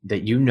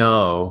that you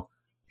know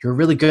you're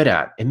really good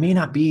at. It may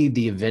not be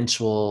the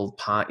eventual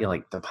pie,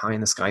 like the pie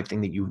in the sky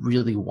thing that you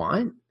really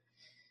want,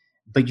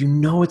 but you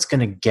know it's going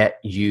to get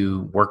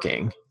you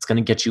working. It's going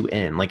to get you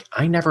in. Like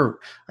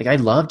I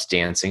loved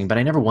dancing, but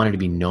I never wanted to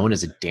be known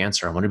as a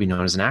dancer. I wanted to be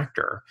known as an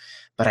actor.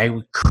 But I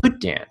could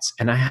dance,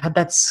 and I had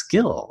that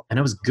skill, and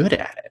I was good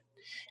at it.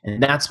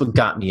 And that's what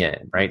got me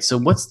in, right? So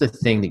what's the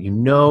thing that you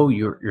know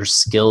your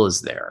skill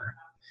is there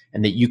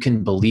and that you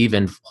can believe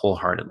in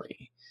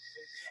wholeheartedly,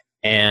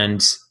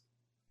 and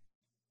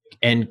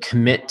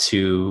commit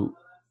to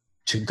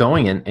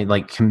going and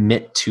like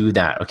commit to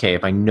that. Okay,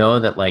 if I know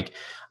that like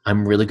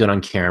I'm really good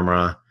on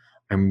camera,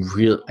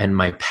 and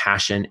my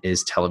passion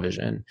is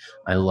television.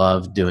 I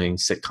love doing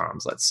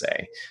sitcoms, let's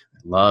say. I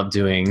love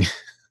doing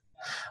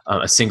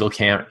a single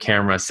camera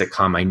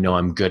sitcom. I know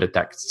I'm good at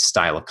that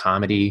style of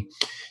comedy.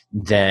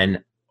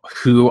 Then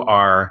who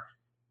are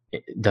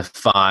the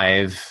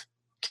 5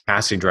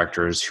 casting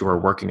directors who are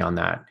working on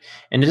that?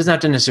 And it doesn't have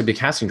to necessarily be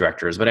casting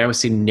directors, but I always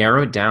say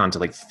narrow it down to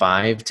like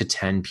 5 to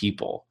 10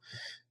 people.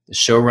 The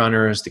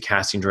showrunners, the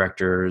casting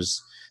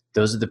directors,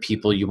 those are the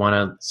people you want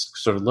to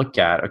sort of look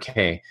at.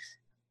 Okay,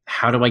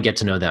 how do I get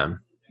to know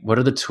them? What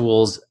are the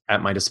tools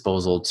at my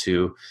disposal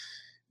to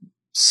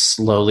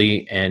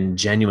slowly and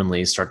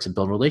genuinely start to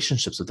build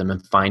relationships with them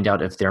and find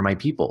out if they're my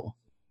people?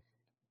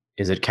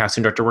 Is it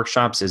casting director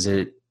workshops? Is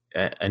it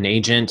an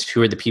agent?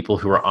 Who are the people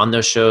who are on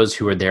those shows?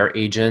 Who are their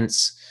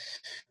agents?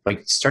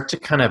 Like, start to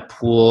kind of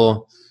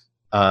pool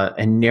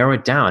and narrow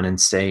it down and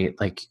say,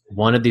 like,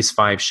 one of these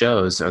 5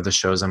 shows are the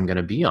shows I'm going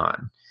to be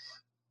on.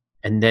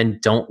 And then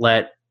don't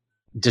let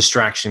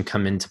distraction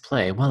come into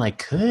play. Well, I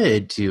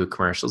could do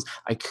commercials.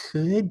 I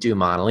could do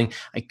modeling.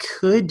 I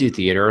could do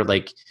theater.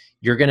 Like,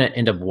 you're going to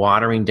end up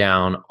watering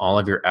down all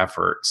of your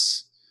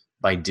efforts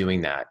by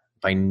doing that.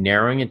 By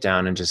narrowing it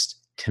down and just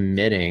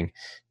committing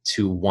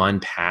to one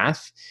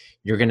path,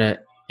 you're going to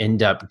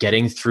end up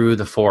getting through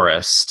the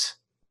forest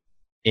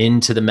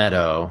into the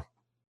meadow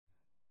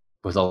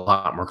with a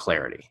lot more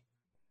clarity.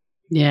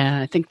 Yeah,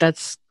 I think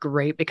that's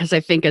great, because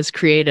I think as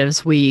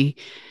creatives, we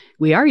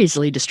are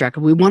easily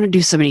distracted. We want to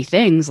do so many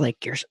things.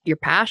 Like, you're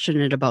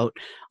passionate about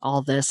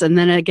all this, and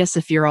then I guess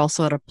if you're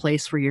also at a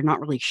place where you're not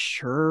really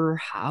sure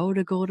how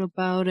to go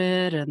about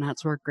it, and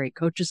that's where great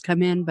coaches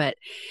come in. But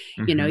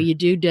you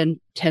do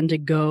tend to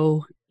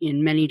go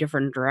in many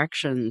different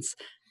directions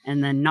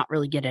and then not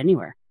really get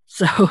anywhere.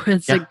 So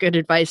it's a good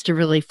advice to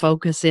really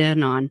focus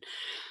in on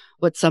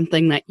what's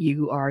something that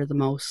you are the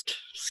most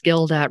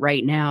skilled at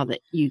right now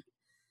that you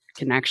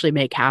can actually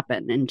make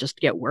happen and just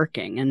get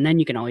working. And then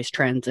you can always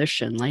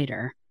transition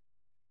later.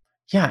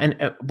 Yeah.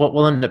 And what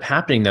will end up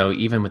happening, though,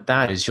 even with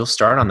that, is you'll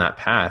start on that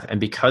path.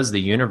 And because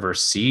the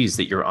universe sees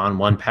that you're on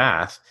one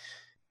path,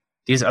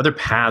 these other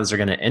paths are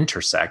going to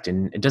intersect.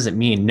 And it doesn't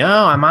mean,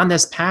 no, I'm on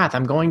this path,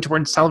 I'm going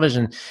towards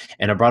television,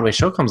 and a Broadway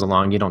show comes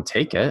along, you don't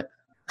take it.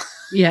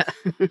 Yeah.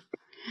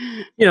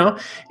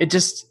 It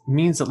just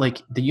means that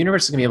like the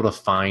universe is going to be able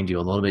to find you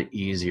a little bit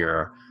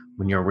easier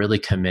when you're really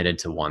committed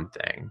to one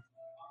thing.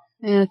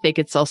 And I think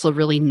it's also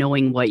really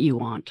knowing what you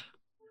want.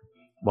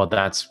 Well,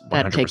 that's 100%.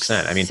 That takes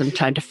some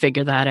time to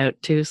figure that out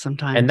too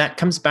sometimes. And that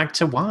comes back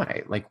to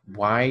why. Like,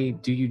 why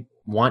do you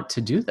want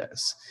to do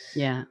this?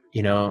 Yeah.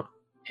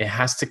 It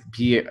has to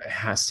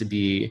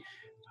be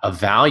a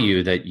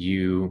value that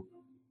you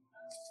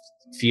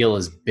feel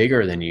is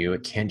bigger than you.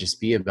 It can't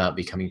just be about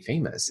becoming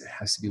famous. It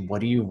has to be,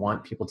 what do you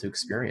want people to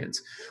experience?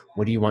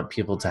 What do you want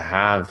people to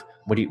have?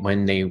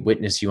 When they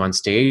witness you on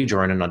stage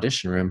or in an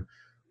audition room,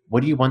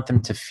 what do you want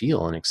them to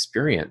feel and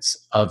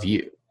experience of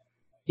you?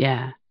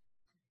 Yeah.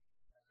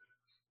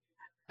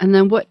 And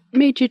then what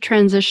made you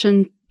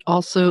transition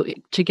also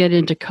to get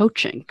into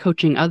coaching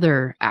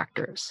other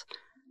actors?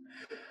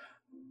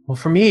 Well,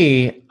 for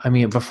me, I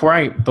mean, before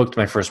I booked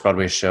my first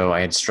Broadway show, I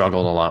had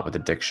struggled a lot with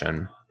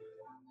addiction.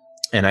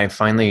 And I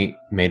finally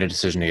made a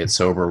decision to get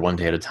sober one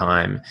day at a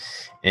time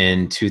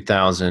in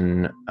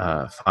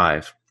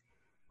 2005.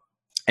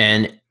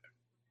 And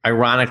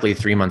ironically,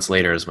 3 months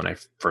later is when I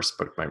first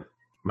booked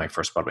my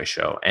first Broadway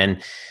show.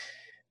 And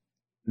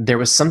there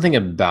was something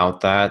about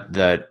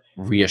that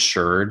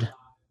reassured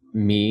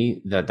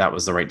me that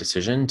was the right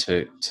decision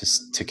to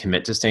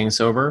commit to staying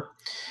sober.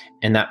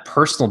 And that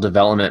personal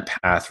development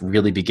path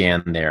really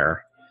began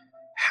there.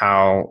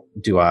 How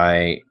do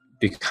I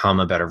become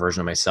a better version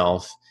of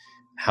myself?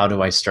 How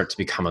do I start to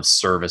become of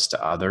service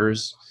to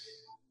others?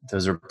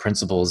 Those are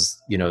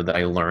principles, that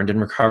I learned in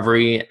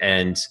recovery.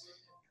 And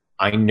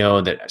I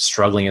know that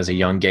struggling as a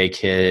young gay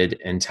kid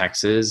in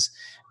Texas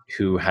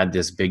who had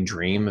this big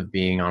dream of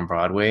being on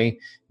Broadway,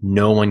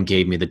 no one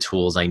gave me the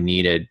tools I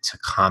needed to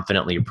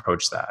confidently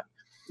approach that.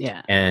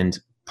 Yeah. And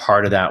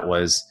part of that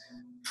was,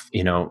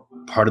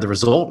 part of the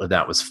result of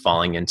that was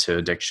falling into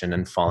addiction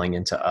and falling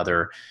into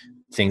other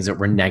things that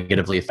were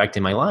negatively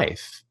affecting my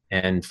life.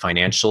 And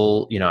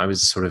financial,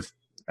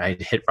 I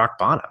hit rock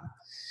bottom.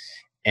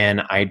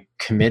 And I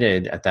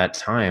committed at that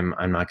time,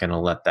 I'm not going to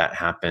let that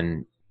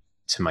happen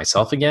to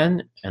myself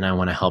again, and I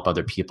want to help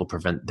other people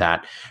prevent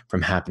that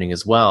from happening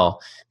as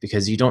well,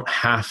 because you don't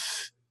have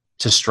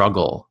to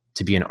struggle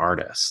to be an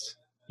artist.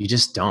 You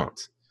just don't.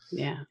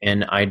 Yeah.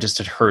 And I just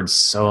had heard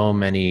so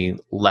many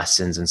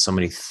lessons and so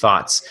many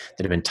thoughts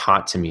that have been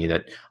taught to me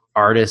that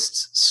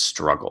artists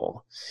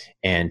struggle.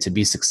 And to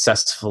be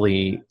successful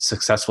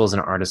as an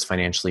artist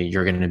financially,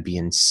 you're going to be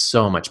in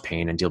so much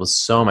pain and deal with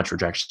so much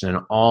rejection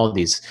and all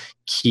these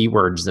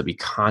keywords that we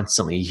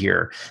constantly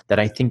hear that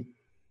I think,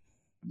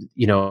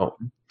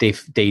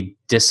 they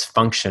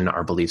dysfunction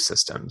our belief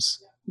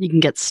systems. You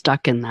can get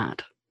stuck in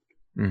that.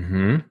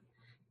 Mm-hmm.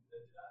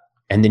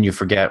 And then you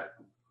forget,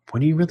 what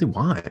do you really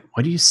want?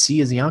 What do you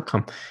see as the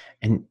outcome?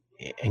 And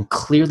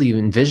clearly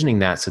envisioning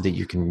that so that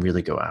you can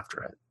really go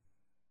after it.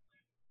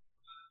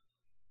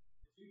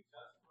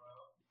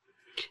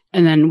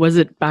 And then was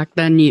it back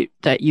then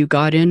that you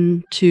got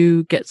in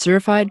to get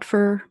certified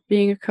for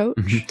being a coach?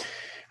 Mm-hmm.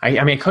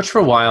 I coached for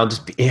a while.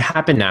 It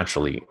happened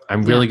naturally.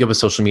 I'm really good with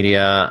social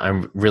media.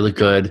 I'm really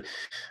good.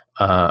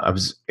 I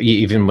was,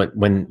 even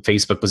when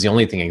Facebook was the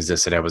only thing that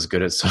existed, I was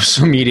good at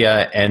social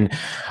media, and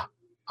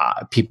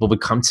people would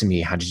come to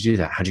me. How did you do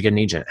that? How did you get an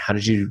agent? How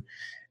did you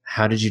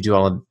do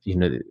all of,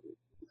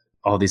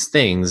 all these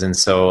things? And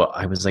so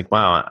I was like,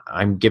 wow,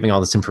 I'm giving all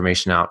this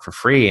information out for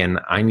free, and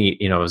I need,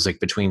 it was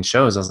like between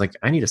shows, I was like,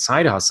 I need a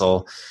side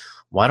hustle.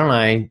 Why don't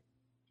I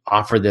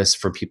offer this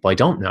for people I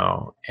don't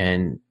know?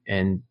 And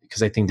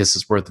because I think this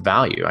is worth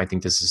value. I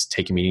think this is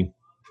taking me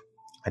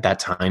at that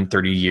time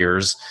 30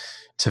 years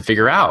to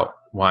figure out,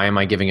 why am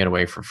I giving it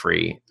away for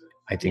free?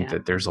 I think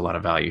that there's a lot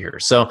of value here.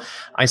 So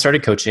I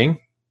started coaching,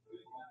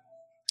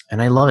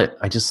 and I love it.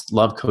 I just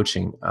love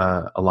coaching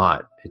a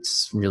lot.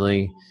 It's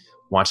really,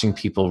 watching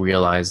people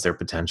realize their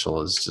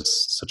potential is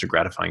just such a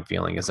gratifying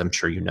feeling, as I'm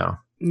sure you know.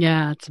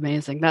 Yeah, it's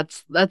amazing.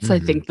 That's I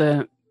think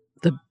the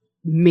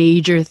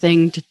major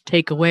thing to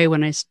take away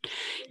when I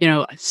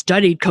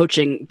studied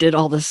coaching, did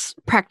all this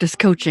practice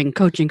coaching.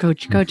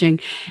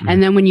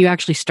 And then when you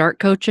actually start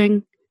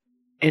coaching,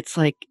 it's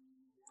like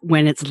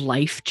when it's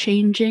life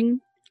changing,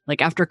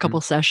 like after a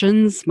couple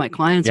sessions, my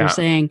clients are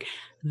saying,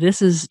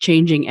 this is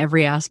changing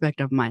every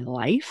aspect of my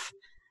life.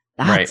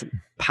 That's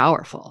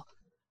powerful.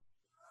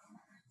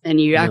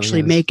 And you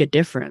actually make a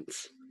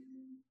difference,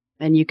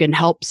 and you can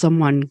help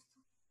someone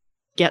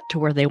get to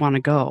where they want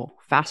to go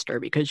faster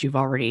because you've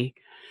already,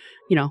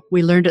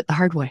 we learned it the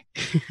hard way.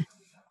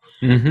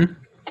 Mm-hmm.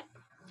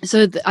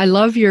 So I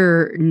love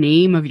your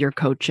name of your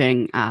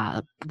coaching,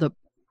 the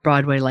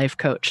Broadway Life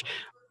Coach.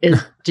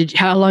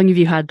 How long have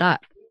you had that?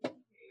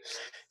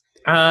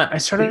 I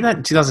started that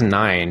in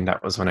 2009.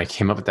 That was when I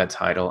came up with that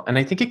title. And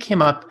I think it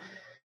came up,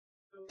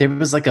 there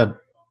was I don't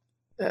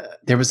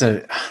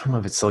know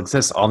if it still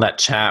exists, All That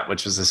Chat,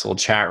 which was this old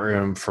chat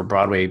room for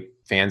Broadway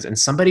fans. And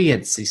somebody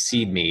had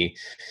CC'd me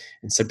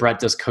and said, Bret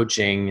does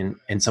coaching.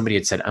 And somebody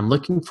had said, I'm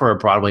looking for a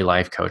Broadway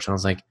life coach. And I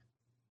was like,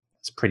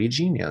 it's pretty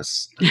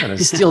genius. I'm going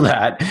to steal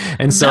that.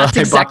 And so that's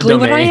exactly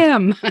what I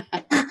am.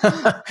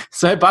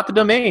 So I bought the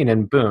domain,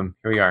 and boom,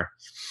 here we are.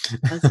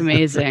 That's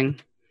amazing.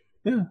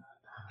 Yeah.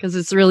 Because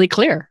it's really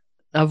clear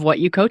of what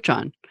you coach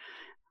on.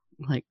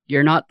 Like,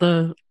 you're not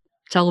the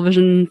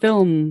television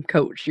film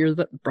coach, you're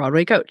the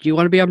Broadway coach. You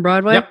want to be on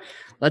Broadway? Yep.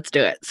 Let's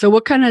do it. So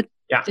what kind of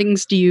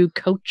things do you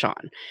coach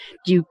on?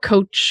 Do you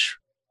coach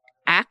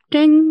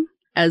acting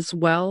as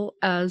well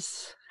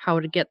as how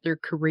to get their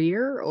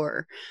career,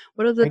 or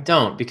what are the... I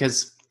don't,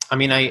 because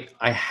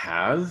I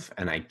have,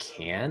 and I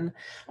can,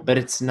 but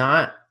it's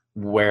not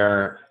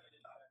where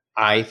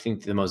I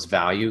think the most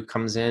value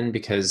comes in,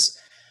 because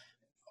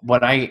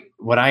my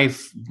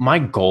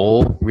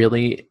goal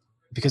really,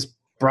 because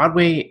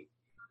Broadway,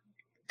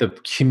 the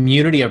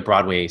community of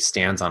Broadway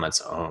stands on its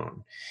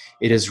own.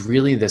 It is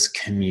really this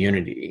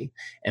community.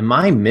 And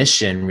my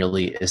mission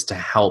really is to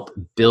help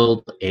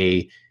build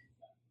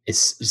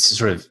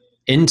sort of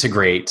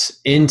integrate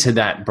into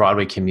that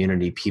Broadway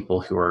community people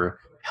who are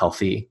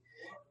healthy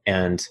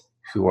and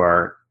who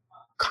are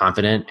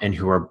confident and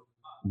who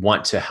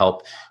want to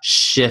help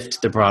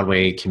shift the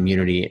Broadway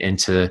community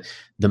into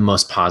the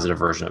most positive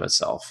version of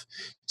itself.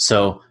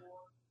 So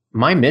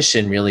my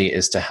mission really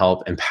is to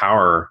help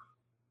empower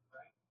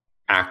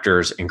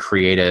actors and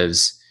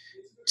creatives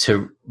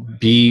to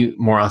be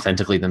more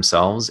authentically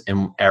themselves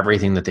in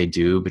everything that they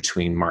do,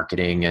 between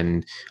marketing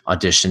and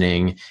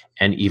auditioning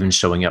and even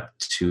showing up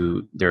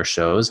to their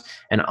shows,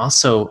 and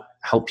also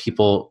help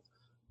people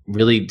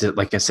really,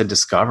 like I said,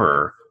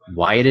 discover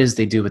why it is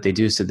they do what they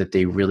do, so that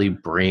they really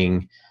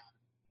bring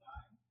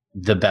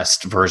the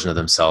best version of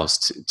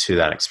themselves to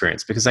that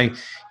experience. Because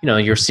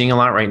you're seeing a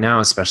lot right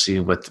now, especially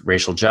with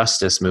racial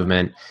justice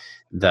movement,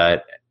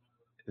 that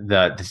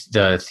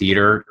the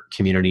theater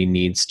community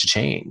needs to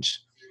change.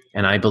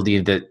 And I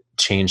believe that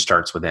change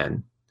starts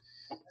within.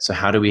 So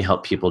how do we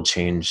help people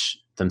change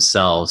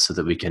themselves so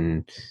that we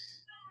can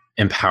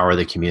empower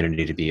the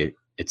community to be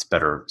its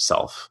better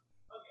self?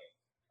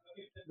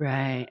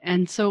 Right.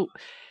 And so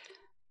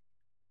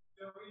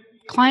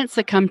clients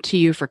that come to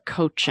you for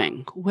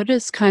coaching, what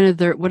is kind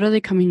of what are they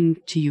coming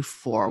to you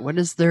for? What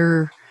is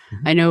their,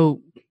 I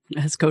know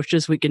as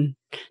coaches, we can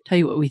tell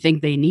you what we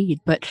think they need,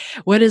 but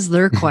what is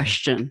their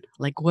question?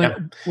 Like what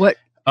Yep. what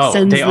Oh,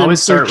 sends they them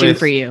always start searching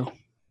for with, you?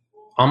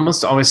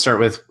 almost always start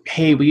with,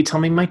 "Hey, will you tell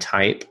me my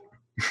type?"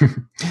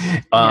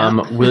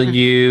 Yeah. Will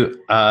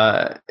you?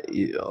 A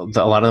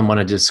lot of them want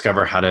to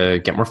discover how to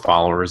get more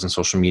followers on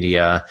social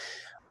media.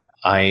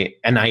 I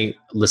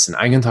listen.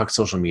 I can talk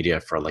social media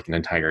for like an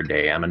entire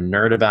day. I'm a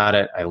nerd about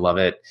it. I love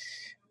it.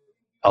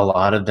 A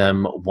lot of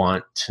them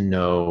want to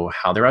know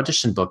how their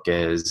audition book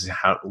is,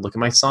 how look at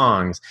my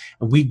songs.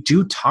 And we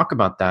do talk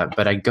about that,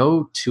 but I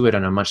go to it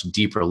on a much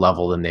deeper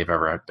level than they've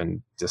ever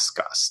been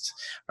discussed,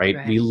 right?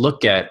 We Right.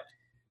 look at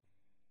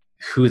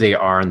who they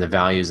are and the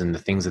values and the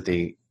things that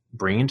they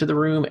bring into the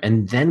room.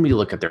 And then we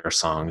look at their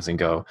songs and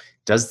go,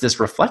 does this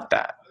reflect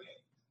that?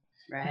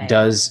 Right.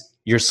 Does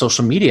your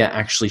social media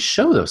actually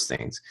show those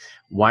things?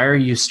 Why are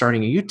you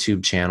starting a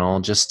YouTube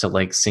channel just to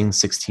like sing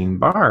 16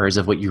 bars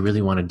of what you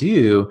really want to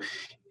do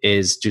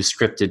is do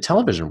scripted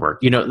television work?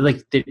 You know,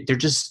 like they're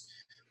just,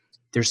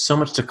 there's so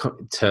much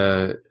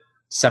to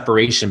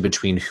separation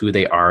between who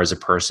they are as a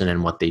person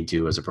and what they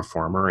do as a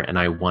performer. And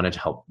I wanted to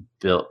help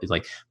build,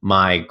 like,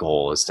 my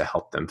goal is to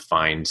help them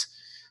find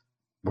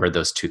where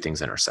those two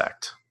things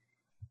intersect.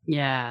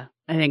 Yeah,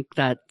 I think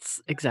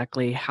that's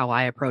exactly how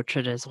I approach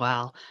it as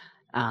well.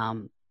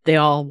 They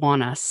all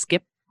want to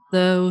skip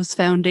those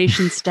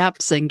foundation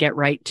steps and get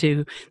right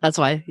to. That's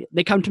why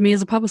they come to me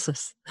as a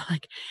publicist. They're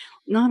like,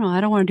 no, no, I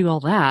don't want to do all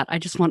that. I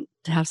just want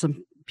to have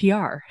some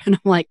PR. And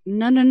I'm like,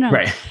 no, no, no.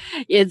 Right.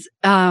 It's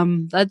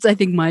that's I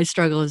think my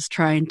struggle is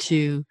trying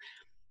to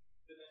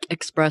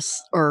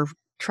express or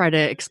try to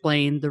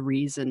explain the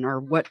reason or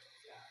what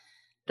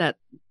that,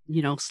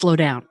 slow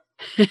down.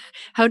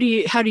 How do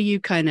you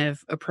kind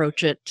of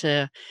approach it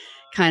to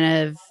kind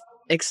of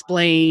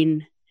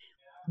explain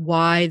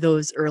why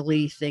those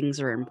early things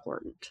are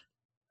important?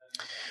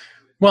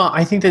 Well,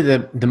 I think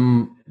that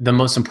the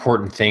most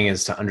important thing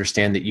is to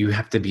understand that you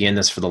have to be in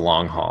this for the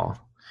long haul.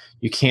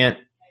 You can't.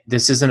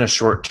 This isn't a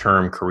short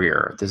term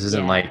career. This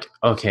isn't Yeah. like,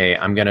 okay,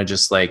 I'm gonna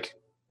just like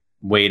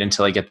wait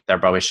until I get that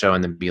Broadway show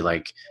and then be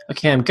like,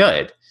 okay, I'm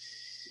good.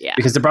 Yeah.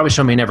 Because the Broadway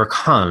show may never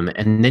come,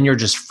 and then you're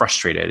just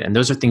frustrated. And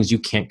those are things you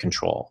can't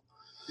control.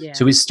 So Yeah.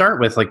 we start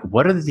with like,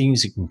 what are the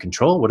things you can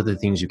control? What are the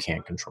things you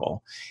can't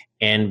control?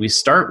 And we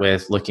start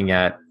with looking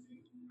at,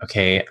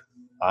 okay,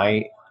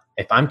 I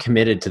if I'm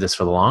committed to this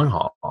for the long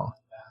haul,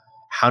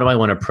 how do I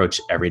want to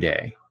approach every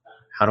day?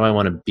 How do I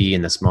want to be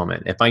in this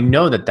moment? If I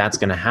know that that's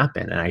going to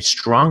happen and I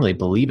strongly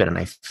believe it and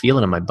I feel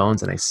it in my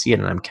bones and I see it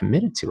and I'm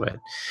committed to it,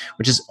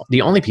 which is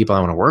the only people I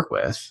want to work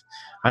with.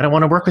 I don't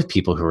want to work with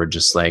people who are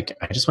just like,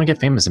 I just want to get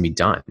famous and be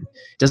done. It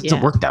doesn't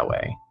Yeah. work that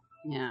way,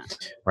 Yeah.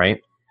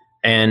 right?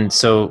 And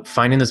so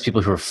finding those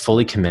people who are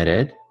fully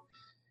committed,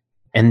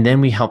 and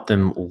then we help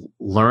them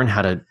learn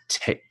how to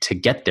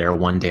get there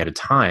one day at a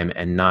time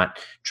and not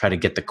try to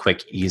get the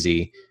quick,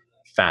 easy,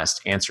 fast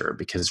answer,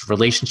 because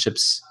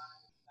relationships,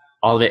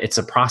 all of it, it's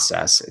a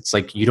process. It's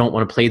like you don't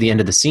want to play the end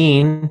of the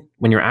scene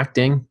when you're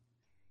acting,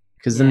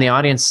 because then the Yeah.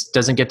 audience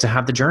doesn't get to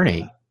have the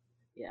journey.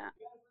 Yeah.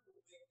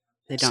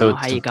 They don't So know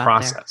how it's a you got there.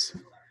 process.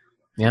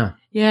 Yeah.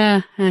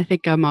 Yeah, and I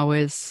think I'm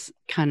always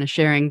kind of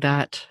sharing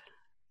that.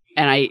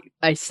 And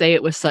I say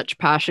it with such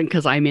passion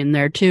because I'm in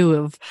there too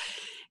of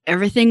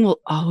everything will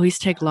always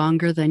take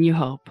longer than you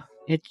hope.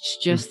 It's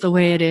just the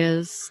way it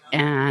is,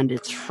 and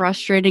it's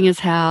frustrating as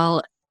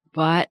hell,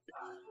 but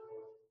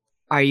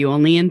are you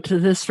only into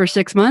this for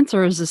 6 months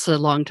or is this a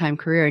long time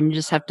career? And you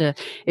just have to,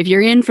 if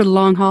you're in for the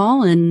long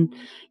haul and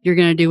you're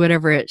going to do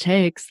whatever it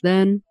takes,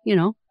 then,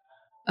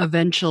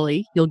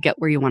 eventually you'll get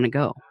where you want to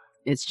go.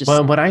 It's just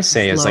Well, what I a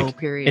say is slow like,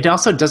 period. it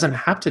also doesn't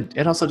have to.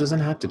 It also doesn't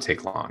have to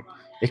take long.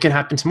 It could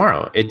happen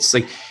tomorrow. It's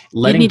like You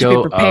letting need to be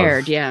go of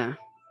prepared. Yeah.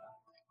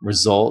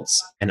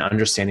 results and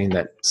understanding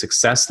that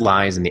success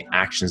lies in the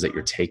actions that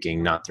you're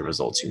taking, not the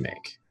results you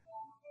make.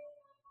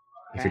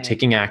 If you're Right.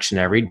 taking action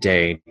every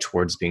day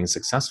towards being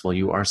successful,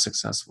 you are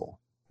successful.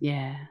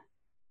 Yeah.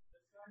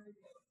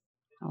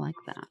 I like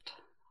that.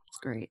 It's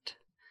great.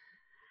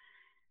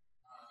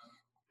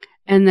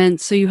 And then,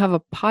 so you have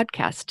a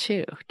podcast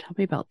too. Tell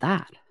me about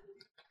that.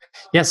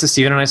 Yeah, so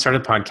Steven and I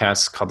started a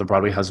podcast called the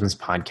Broadway Husbands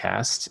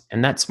podcast,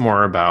 and that's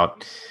more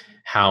about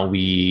how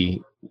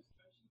we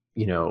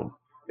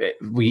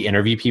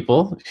interview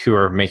people who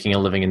are making a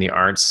living in the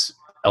arts,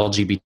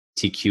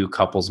 LGBTQ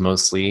couples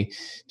mostly,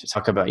 to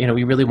talk about,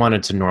 we really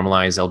wanted to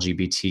normalize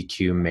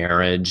LGBTQ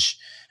marriage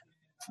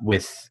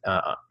with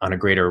on a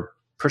greater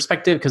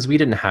perspective, because we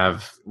didn't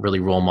have really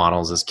role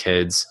models as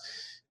kids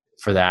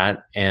for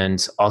that,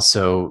 and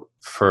also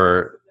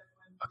for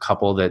a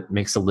couple that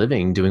makes a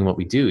living doing what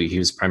we do. He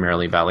was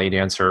primarily a ballet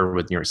dancer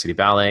with New York City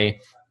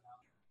Ballet,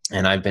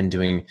 and I've been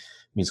doing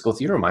musical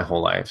theater my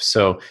whole life.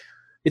 So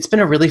it's been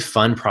a really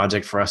fun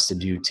project for us to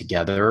do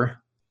together.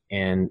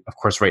 And of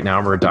course, right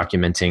now we're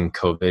documenting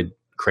COVID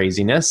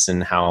craziness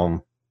and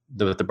how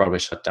the Broadway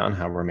shutdown,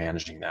 how we're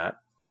managing that.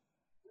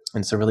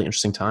 And it's a really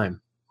interesting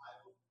time.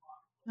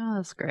 Oh,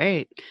 that's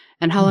great.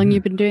 And how long you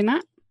been doing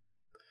that?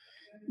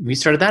 We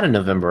started that in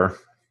November.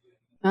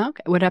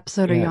 Okay. What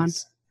episode are you on?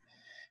 Yes.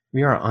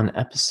 We are on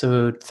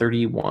episode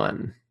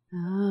 31.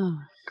 Oh,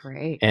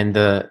 great.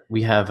 And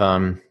we have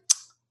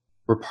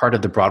we're part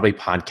of the Broadway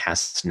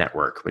Podcast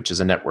Network, which is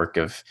a network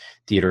of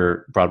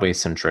theater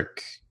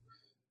Broadway-centric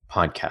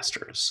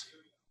podcasters.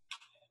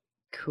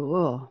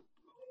 Cool.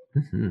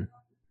 Mm-hmm.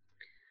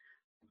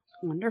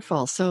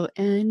 Wonderful. So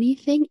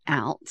anything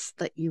else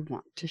that you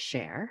want to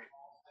share?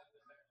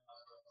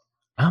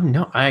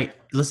 No,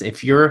 listen,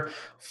 if you're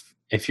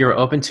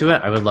open to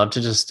it, I would love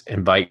to just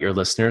invite your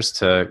listeners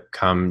to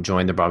come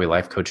join the Broadway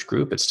Life Coach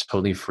group. It's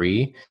totally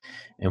free.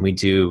 And we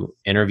do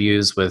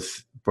interviews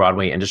with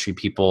Broadway industry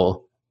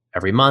people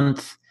every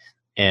month.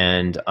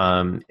 And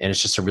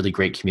it's just a really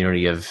great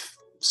community of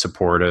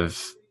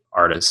supportive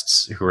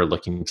artists who are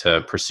looking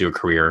to pursue a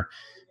career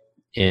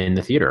in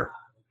the theater.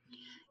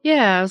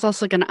 Yeah, I was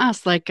also going to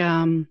ask,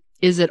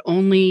 is it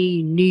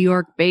only New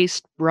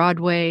York-based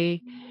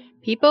Broadway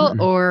people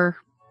or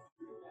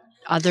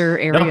other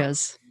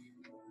areas?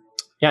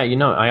 No.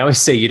 Yeah, I always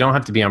say you don't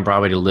have to be on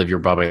Broadway to live your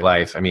Broadway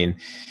life. I mean,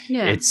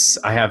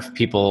 I have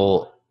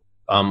people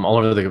all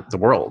over the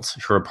world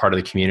who are part of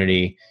the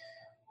community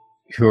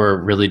who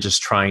are really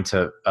just trying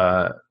to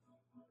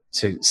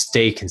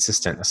stay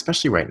consistent,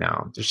 especially right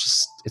now.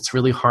 It's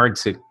really hard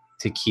to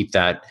keep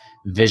that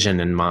vision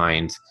in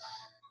mind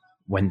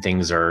when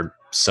things are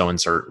so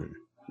uncertain.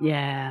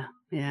 Yeah.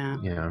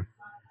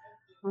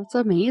 That's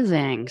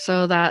amazing.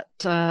 So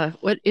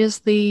what is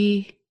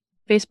the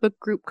Facebook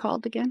group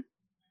called again?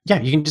 Yeah,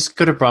 you can just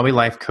go to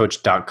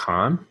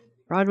BroadwayLifeCoach.com.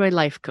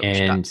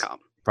 BroadwayLifeCoach.com.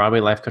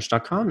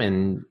 BroadwayLifeCoach.com,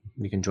 and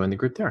you can join the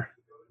group there.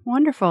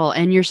 Wonderful.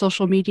 And your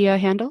social media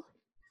handle?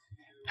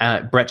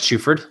 Bret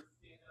Shuford.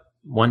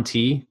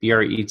 1T,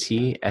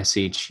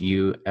 BRET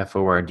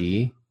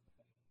SHUFORD.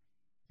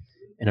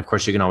 And of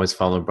course, you can always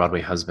follow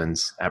Broadway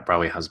Husbands at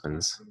Broadway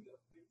Husbands.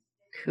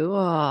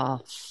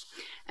 Cool.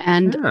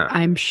 And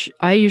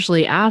I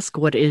usually ask,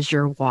 what is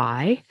your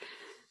why?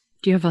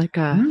 Do you have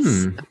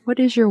what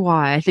is your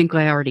why? I think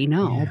I already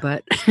know,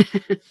 but.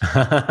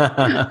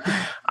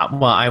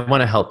 Well, I want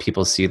to help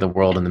people see the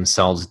world and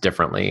themselves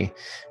differently.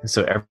 And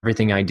so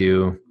everything I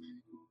do,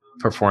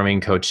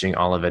 performing, coaching,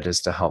 all of it is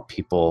to help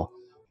people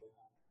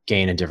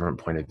gain a different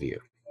point of view.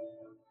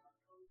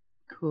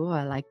 Cool.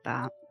 I like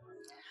that.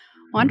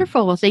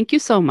 Wonderful. Well, thank you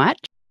so much.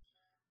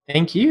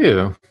 Thank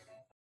you.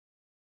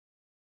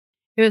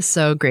 It was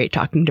so great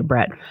talking to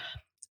Bret.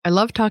 I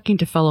love talking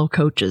to fellow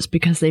coaches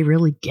because they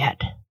really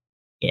get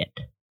it.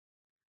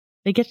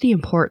 They get the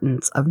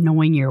importance of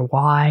knowing your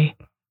why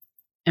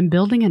and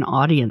building an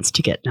audience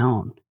to get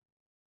known.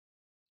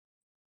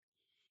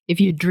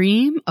 If you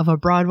dream of a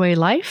Broadway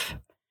life,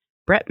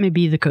 Bret may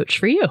be the coach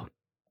for you.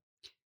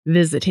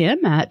 Visit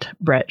him at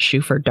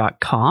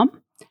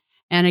BretShuford.com.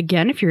 And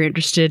again, if you're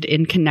interested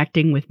in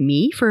connecting with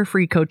me for a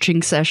free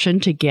coaching session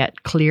to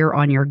get clear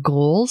on your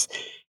goals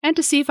and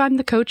to see if I'm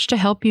the coach to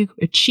help you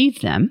achieve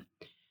them,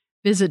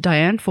 visit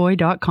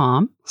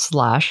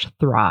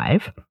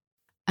dianefoy.com/thrive.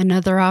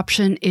 Another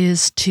option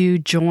is to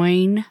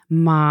join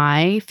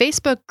my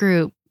Facebook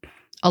group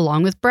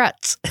along with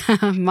Bret's.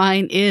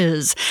 Mine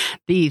is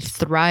the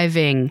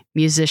Thriving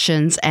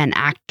Musicians and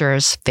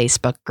Actors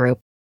Facebook group.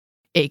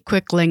 A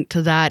quick link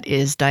to that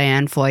is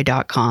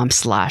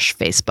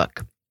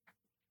dianefoy.com/Facebook.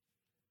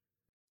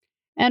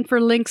 And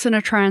for links and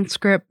a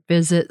transcript,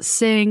 visit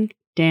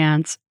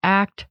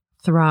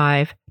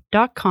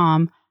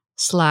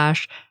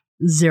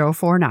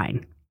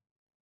singdanceactthrive.com/049.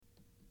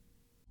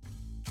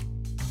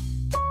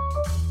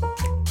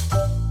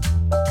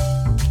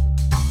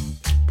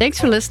 Thanks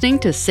for listening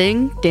to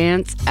Sing,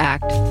 Dance,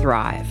 Act,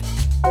 Thrive.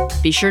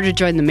 Be sure to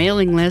join the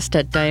mailing list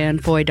at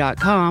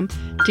dianefoy.com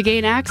to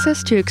gain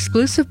access to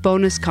exclusive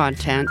bonus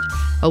content,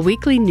 a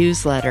weekly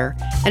newsletter,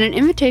 and an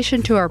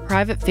invitation to our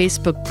private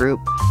Facebook group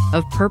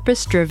of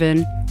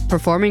purpose-driven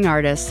performing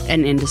artists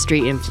and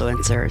industry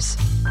influencers.